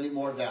not have any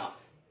more doubt.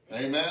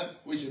 Amen?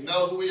 We should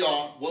know who we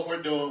are, what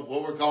we're doing,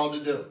 what we're called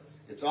to do.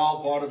 It's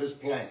all part of his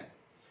plan.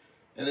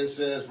 And it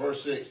says,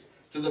 verse 6,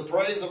 to the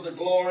praise of the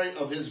glory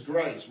of his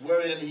grace,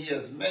 wherein he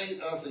has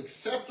made us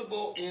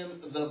acceptable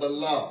in the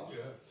beloved,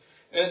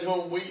 in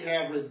whom we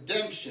have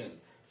redemption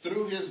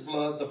through his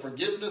blood, the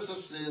forgiveness of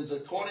sins,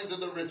 according to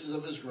the riches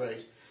of his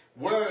grace,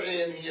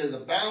 wherein he has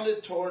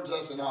abounded towards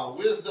us in all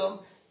wisdom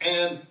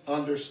and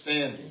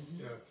understanding.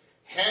 Yes.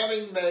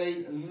 Having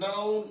made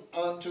known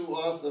unto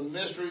us the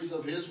mysteries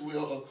of his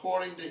will,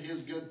 according to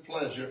his good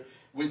pleasure,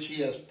 which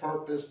he has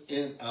purposed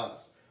in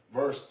us.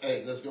 Verse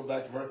 8, let's go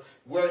back to verse,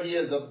 where he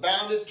has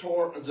abounded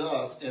towards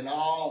us in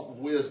all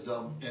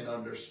wisdom and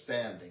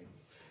understanding.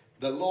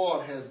 The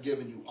Lord has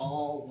given you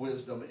all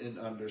wisdom and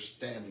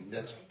understanding.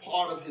 That's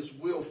part of his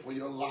will for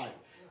your life,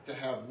 to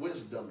have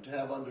wisdom, to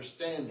have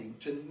understanding,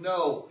 to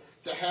know,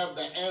 to have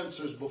the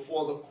answers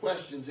before the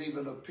questions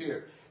even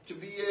appear, to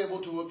be able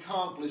to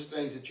accomplish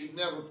things that you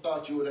never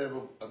thought you would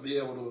ever be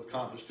able to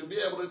accomplish, to be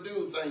able to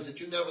do things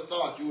that you never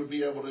thought you would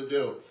be able to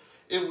do.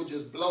 It would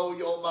just blow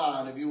your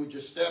mind if you would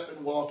just step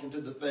and walk into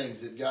the things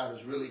that God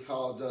has really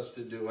called us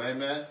to do.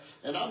 Amen.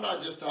 And I'm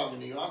not just talking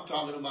to you. I'm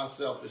talking to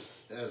myself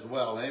as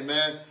well.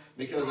 Amen.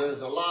 Because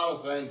there's a lot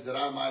of things that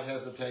I might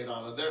hesitate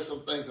on. And there's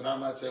some things that I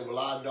might say, well,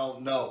 I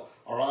don't know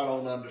or I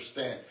don't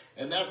understand.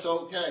 And that's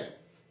okay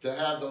to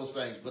have those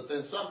things. But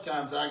then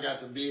sometimes I got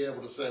to be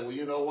able to say, well,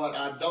 you know what?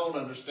 I don't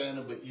understand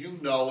it, but you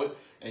know it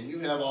and you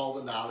have all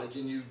the knowledge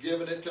and you've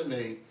given it to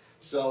me.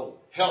 So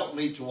help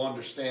me to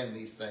understand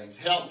these things.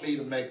 Help me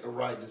to make the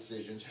right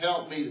decisions.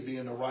 Help me to be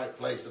in the right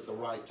place at the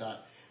right time.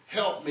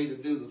 Help me to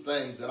do the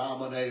things that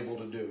I'm unable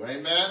to do.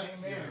 Amen?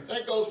 Amen.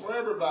 That goes for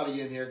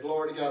everybody in here.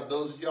 Glory to God.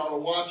 Those of y'all are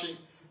watching,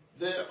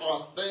 there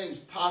are things,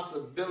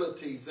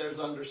 possibilities, there's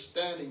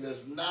understanding,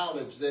 there's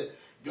knowledge that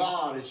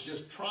God is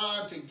just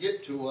trying to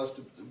get to us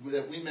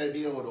that we may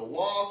be able to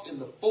walk in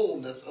the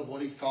fullness of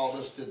what he's called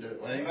us to do.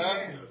 Amen?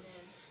 Amen.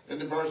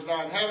 And in verse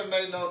 9, having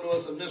made known to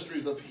us the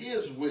mysteries of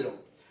his will,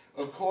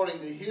 according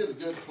to his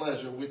good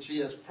pleasure, which he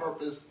has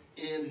purposed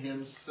in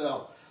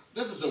himself.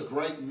 This is a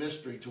great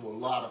mystery to a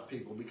lot of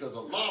people, because a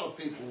lot of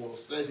people will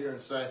sit here and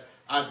say,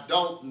 I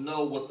don't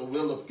know what the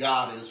will of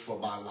God is for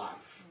my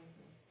life.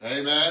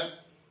 Amen?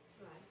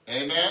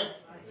 Amen?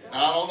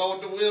 I don't know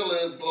what the will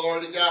is,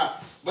 glory to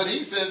God. But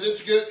he says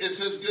it's good, it's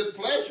his good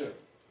pleasure.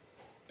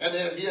 And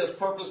that he has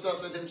purposed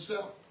us in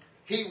himself.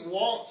 He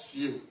wants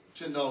you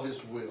to know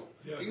his will.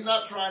 Yes. He's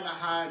not trying to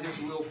hide his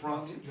will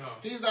from you. No.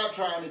 He's not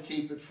trying to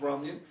keep it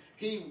from you.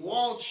 He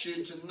wants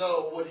you to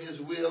know what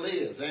his will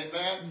is. Amen?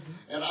 Mm-hmm.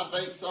 And I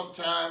think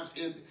sometimes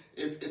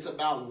it's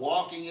about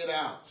walking it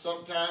out.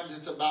 Sometimes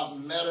it's about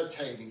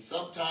meditating.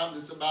 Sometimes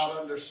it's about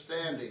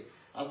understanding.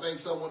 I think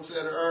someone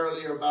said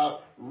earlier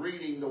about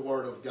reading the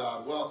Word of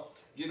God. Well,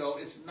 you know,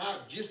 it's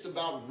not just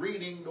about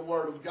reading the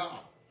Word of God.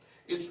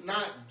 It's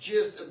not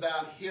just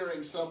about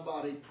hearing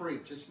somebody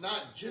preach. It's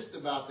not just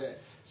about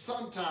that.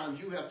 Sometimes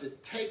you have to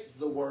take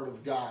the Word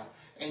of God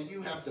and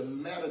you have to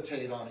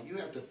meditate on it. You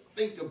have to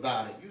think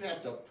about it. You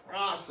have to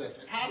process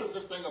it. How does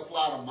this thing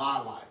apply to my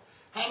life?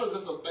 How does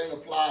this thing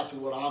apply to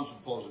what I'm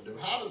supposed to do?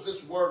 How does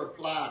this Word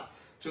apply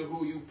to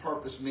who you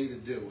purpose me to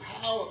do?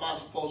 How am I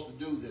supposed to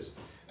do this?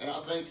 And I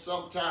think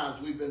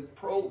sometimes we've been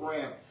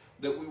programmed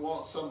that we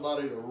want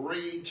somebody to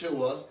read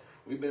to us.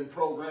 We've been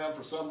programmed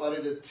for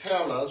somebody to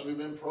tell us. We've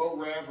been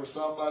programmed for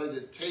somebody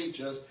to teach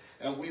us.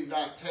 And we've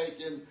not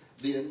taken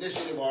the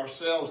initiative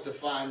ourselves to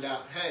find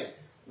out, hey,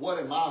 what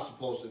am I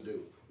supposed to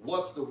do?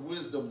 What's the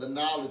wisdom, the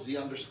knowledge, the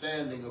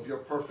understanding of your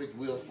perfect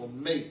will for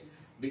me?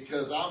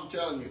 Because I'm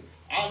telling you,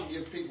 I can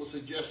give people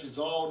suggestions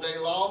all day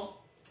long.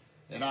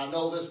 And I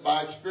know this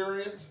by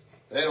experience.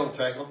 They don't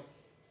take them.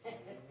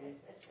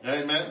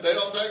 Amen. They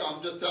don't take them.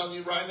 I'm just telling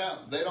you right now.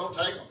 They don't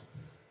take them.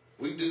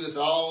 We can do this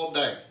all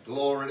day.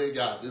 Glory to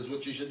God. This is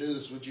what you should do.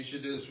 This is what you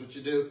should do. This is what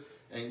you do.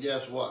 And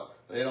guess what?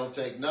 They don't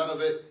take none of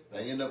it.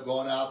 They end up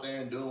going out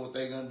there and doing what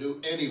they're going to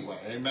do anyway.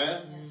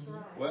 Amen? That's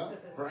right. Well,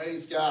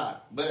 praise God.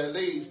 But at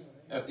least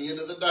at the end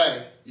of the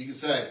day, you can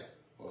say,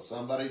 well,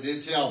 somebody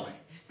did tell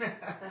me.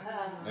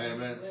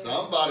 Amen.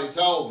 Somebody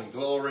told me.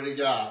 Glory to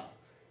God.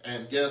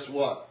 And guess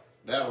what?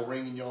 That'll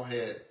ring in your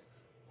head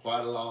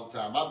quite a long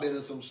time. I've been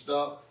in some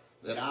stuff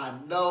that I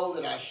know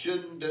that I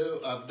shouldn't do,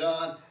 I've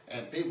done,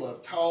 and people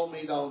have told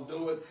me don't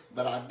do it,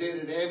 but I did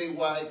it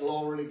anyway,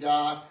 glory to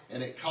God,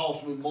 and it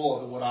cost me more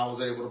than what I was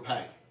able to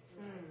pay.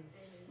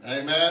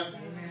 Amen? Amen.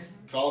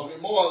 It cost me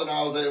more than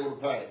I was able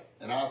to pay.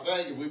 And I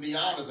think, if we be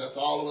honest, that's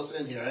all of us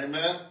in here.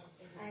 Amen?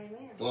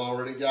 Amen.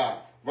 Glory to God.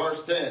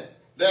 Verse 10,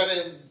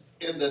 that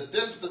in the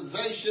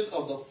dispensation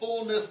of the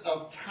fullness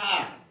of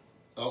time,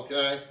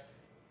 okay,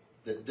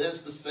 the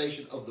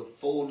dispensation of the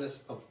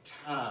fullness of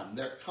time.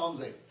 There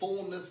comes a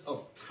fullness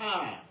of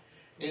time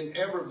in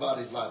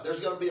everybody's life. There's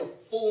going to be a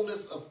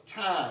fullness of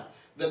time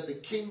that the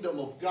kingdom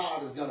of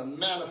God is going to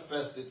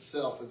manifest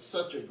itself in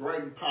such a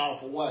great and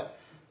powerful way.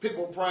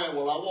 People are praying,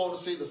 well, I want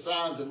to see the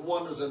signs and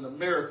wonders and the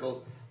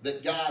miracles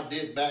that God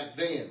did back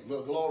then.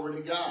 Well, glory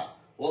to God.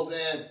 Well,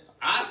 then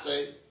I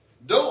say,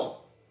 do them.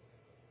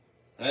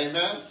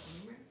 Amen?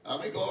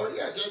 I mean, glory to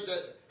God.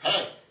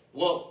 Hey.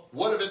 Well,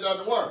 what if it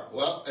doesn't work?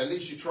 Well, at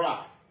least you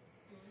tried.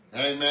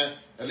 Amen.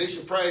 At least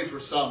you prayed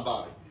for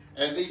somebody.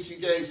 At least you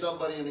gave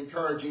somebody an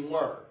encouraging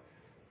word.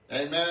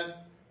 Amen.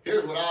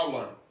 Here's what I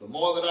learned. The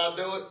more that I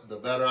do it, the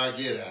better I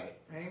get at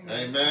it. Amen.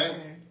 Amen.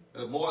 Amen.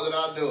 The more that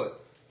I do it.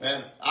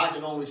 And I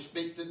can only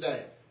speak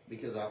today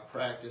because I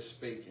practiced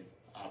speaking.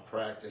 I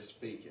practiced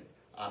speaking.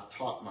 I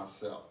taught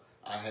myself.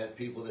 I had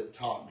people that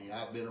taught me.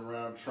 I've been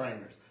around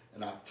trainers,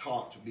 and I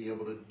taught to be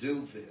able to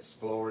do this.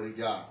 Glory to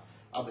God.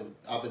 I've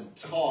been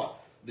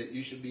taught that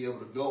you should be able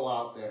to go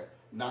out there,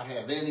 not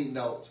have any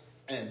notes,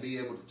 and be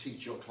able to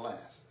teach your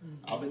class.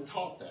 Mm-hmm. I've been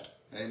taught that.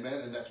 Amen.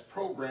 And that's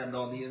programmed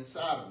on the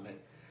inside of me.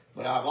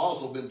 But I've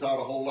also been taught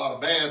a whole lot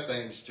of bad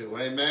things too.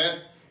 Amen.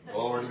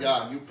 Glory to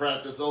God. And you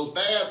practice those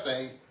bad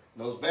things,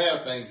 those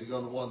bad things are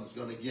going to be the one that's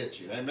going to get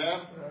you.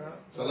 Amen.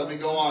 So let me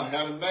go on.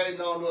 Having made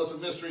known to us the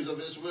mysteries of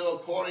his will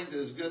according to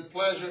his good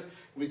pleasure,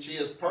 which he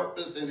has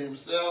purposed in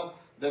himself,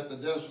 that the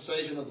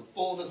dispensation of the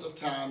fullness of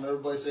time,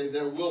 everybody say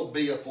there will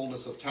be a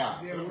fullness of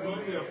time. There will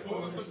be a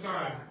fullness of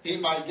time. He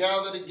might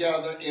gather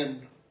together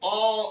in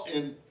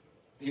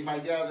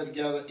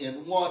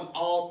one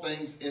all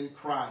things in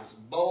Christ,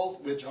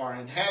 both which are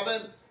in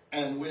heaven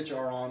and which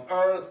are on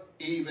earth,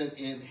 even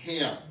in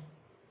him,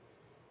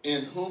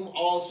 in whom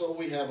also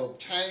we have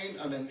obtained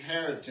an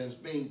inheritance,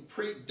 being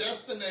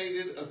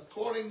predestinated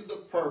according to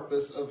the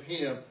purpose of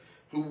him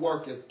who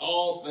worketh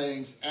all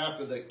things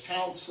after the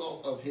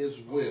counsel of his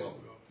will,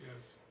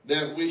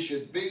 that we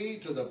should be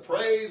to the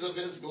praise of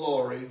his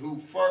glory, who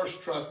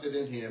first trusted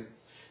in him,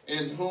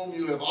 in whom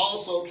you have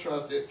also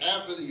trusted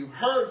after that you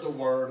heard the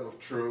word of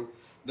truth,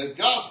 the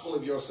gospel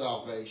of your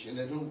salvation,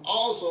 in whom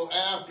also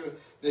after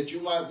that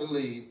you might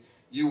believe,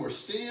 you were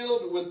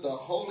sealed with the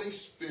Holy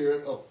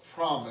Spirit of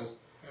promise,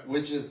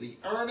 which is the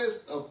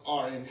earnest of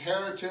our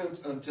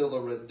inheritance until the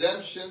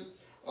redemption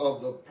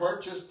of the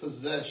purchased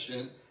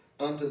possession,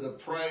 unto the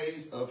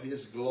praise of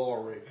his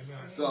glory.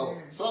 Amen. So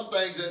some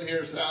things in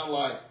here sound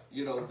like,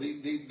 you know,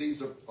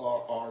 these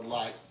are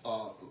like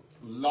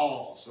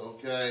laws,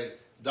 okay,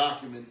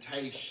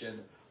 documentation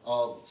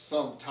of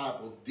some type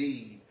of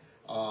deed.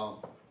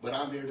 But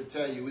I'm here to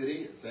tell you it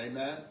is.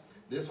 Amen.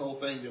 This whole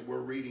thing that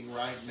we're reading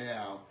right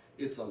now,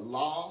 it's a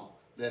law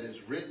that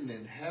is written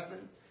in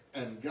heaven,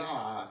 and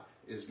God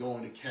is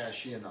going to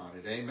cash in on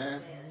it.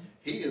 Amen.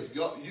 He is.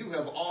 You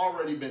have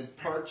already been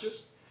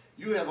purchased.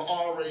 You have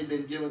already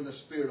been given the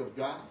Spirit of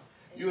God.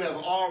 You have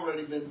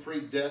already been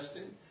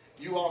predestined.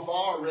 You have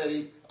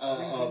already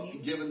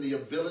given the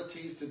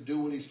abilities to do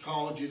what he's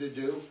called you to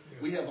do.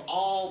 We have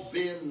all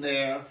been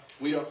there.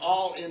 We are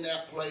all in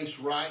that place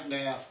right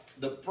now.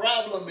 The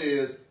problem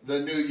is the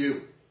new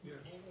you. Yes.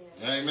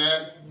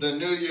 Amen. The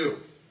new you.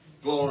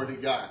 Glory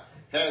to God.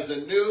 Has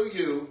the new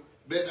you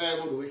been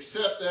able to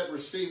accept that,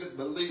 receive it,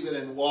 believe it,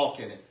 and walk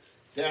in it?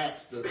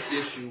 That's the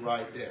issue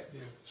right there.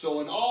 Yes.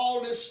 So in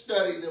all this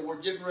study that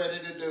we're getting ready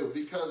to do,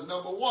 because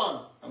number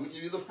one, I'm going to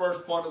give you the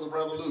first part of the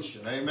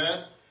revolution.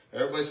 Amen?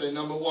 Everybody say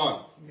number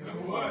one.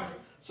 Number one.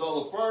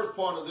 So the first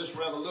part of this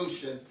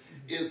revolution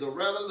is the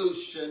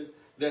revolution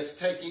that's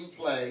taking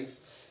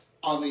place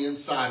on the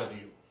inside of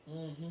you.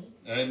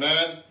 Mm-hmm.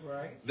 Amen?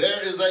 Right.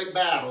 There is a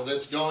battle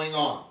that's going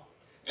on.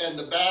 And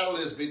the battle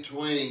is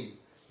between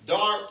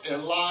dark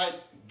and light,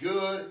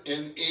 good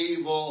and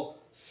evil,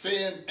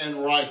 sin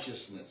and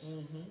righteousness.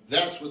 Mm-hmm.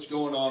 That's what's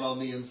going on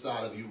the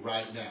inside of you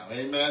right now.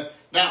 Amen.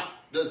 Now,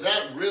 does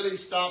that really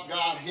stop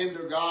God,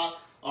 hinder God,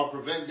 or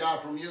prevent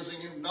God from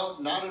using you? No,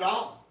 not at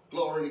all.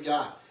 Glory to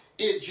God.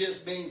 It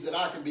just means that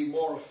I can be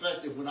more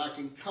effective when I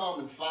can come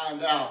and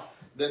find out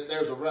that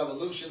there's a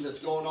revolution that's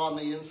going on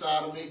the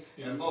inside of me.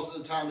 Yeah. And most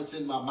of the time it's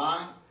in my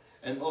mind.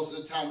 And most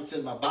of the time it's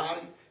in my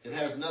body. It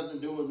has nothing to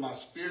do with my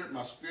spirit.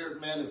 My spirit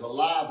man is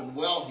alive and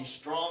well. He's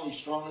strong. He's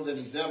stronger than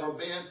he's ever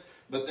been.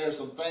 But there's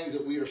some things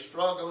that we are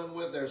struggling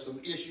with. There's some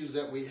issues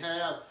that we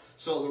have.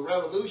 So the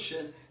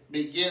revolution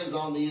begins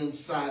on the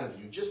inside of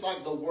you. Just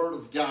like the Word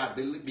of God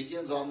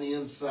begins on the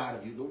inside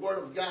of you. The Word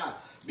of God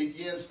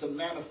begins to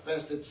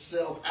manifest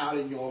itself out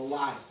in your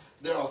life.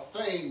 There are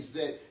things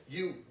that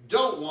you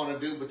don't want to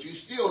do, but you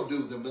still do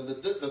them. And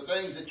the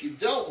things that you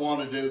don't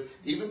want to do,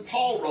 even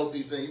Paul wrote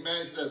these things.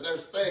 He said,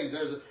 there's things.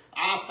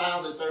 I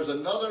found that there's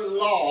another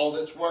law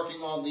that's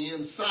working on the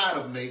inside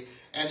of me.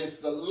 And it's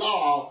the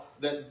law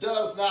that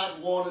does not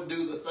want to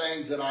do the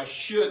things that I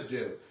should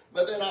do.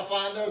 But then I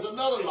find there's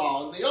another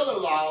law. And the other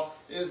law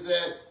is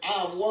that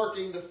I'm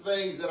working the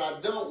things that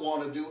I don't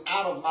want to do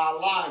out of my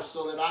life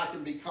so that I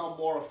can become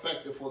more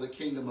effective for the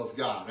kingdom of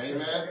God.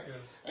 Amen? Yes.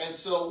 And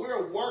so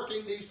we're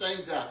working these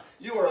things out.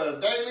 You are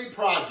a daily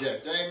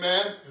project.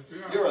 Amen? Yes,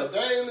 you're a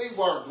daily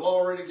work.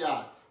 Glory to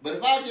God. But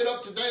if I get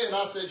up today and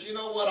I says, you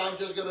know what, I'm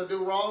just going to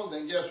do wrong,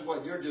 then guess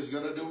what? You're just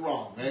going to do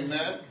wrong.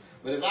 Amen?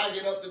 But if I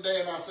get up today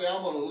and I say,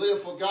 I'm going to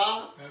live for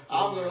God,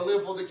 I'm going to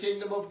live for the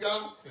kingdom of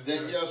God,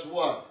 then guess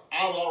what?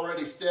 I've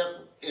already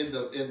stepped in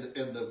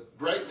the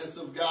greatness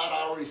of God.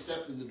 I already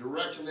stepped in the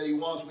direction that he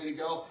wants me to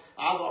go.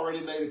 I've already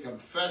made a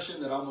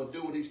confession that I'm going to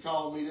do what he's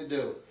called me to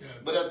do. Yes.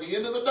 But at the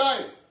end of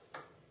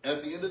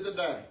the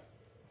day,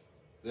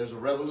 there's a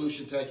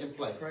revolution taking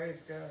place.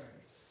 Praise God.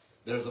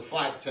 There's a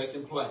fight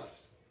taking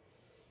place.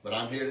 But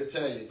I'm here to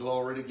tell you,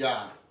 glory to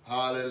God.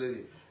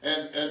 Hallelujah.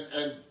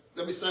 And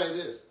let me say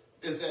this.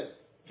 Is that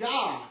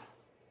God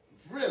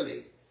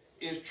really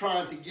is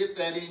trying to get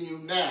that in you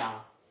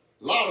now.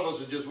 A lot of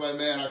us are just, well,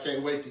 man, I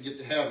can't wait to get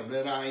to heaven.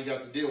 Then I ain't got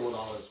to deal with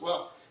all this.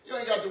 Well, you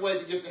ain't got to wait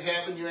to get to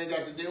heaven. You ain't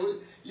got to deal with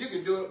it. You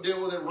can deal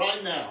with it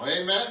right now.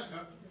 Amen?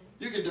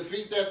 You can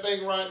defeat that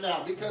thing right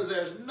now because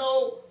there's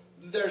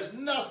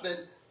nothing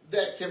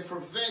that can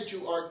prevent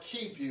you or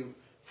keep you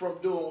from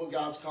doing what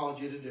God's called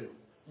you to do.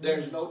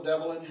 There's no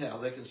devil in hell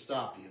that can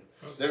stop you.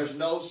 There's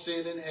no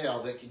sin in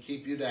hell that can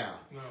keep you down.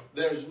 No.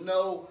 There's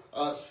no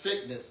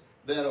sickness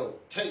that'll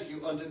take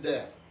you unto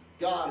death.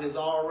 God has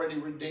already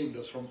redeemed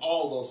us from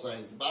all those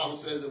things. The Bible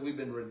says that we've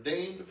been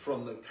redeemed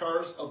from the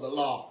curse of the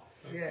law.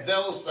 Yes.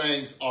 Those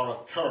things are a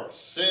curse.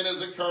 Sin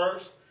is a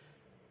curse.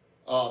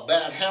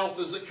 Bad health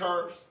is a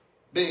curse.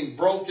 Being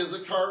broke is a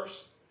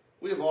curse.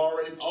 we've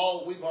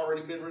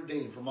already been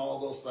redeemed from all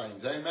those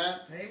things. Amen?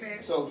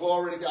 Amen. So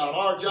glory to God.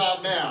 Our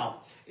job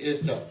now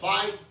is to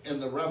fight in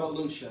the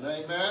revolution.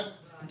 Amen?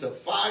 To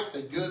fight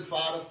the good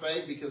fight of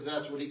faith, because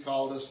that's what he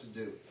called us to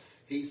do.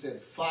 He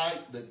said,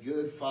 fight the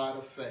good fight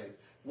of faith.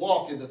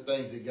 Walk in the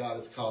things that God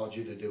has called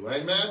you to do.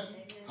 Amen? Amen.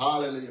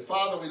 Hallelujah.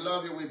 Father, we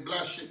love you. We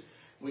bless you.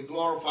 We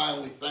glorify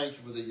and we thank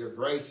you for your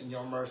grace and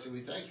your mercy. We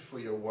thank you for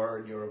your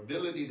word, your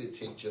ability to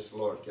teach us,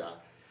 Lord God.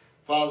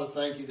 Father,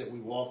 thank you that we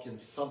walk in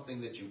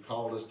something that you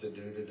called us to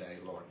do today,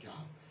 Lord God.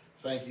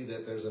 Thank you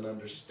that there's an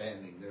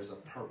understanding, there's a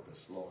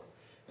purpose, Lord.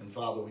 And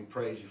Father, we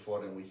praise you for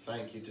it and we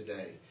thank you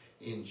today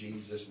in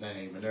Jesus'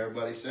 name. And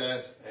everybody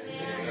says,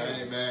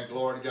 amen. Amen.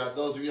 Glory to God.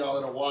 Those of y'all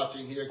that are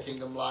watching here,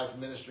 Kingdom Life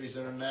Ministries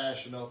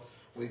International,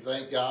 we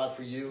thank God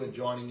for you and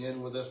joining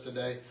in with us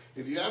today.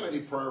 If you have any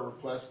prayer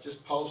requests,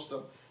 just post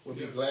them. We'll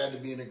be glad to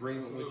be in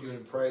agreement with you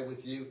and pray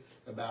with you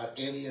about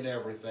any and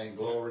everything.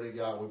 Glory to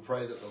God. We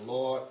pray that the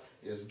Lord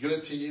is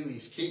good to you.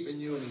 He's keeping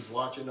you and he's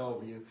watching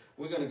over you.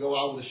 We're going to go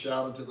out with a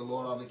shout unto the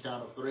Lord on the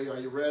count of 3. Are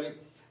you ready?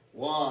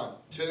 1,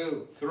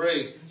 2,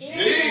 3.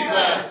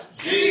 Jesus,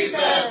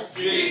 Jesus,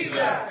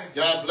 Jesus.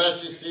 God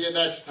bless you. See you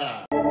next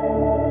time.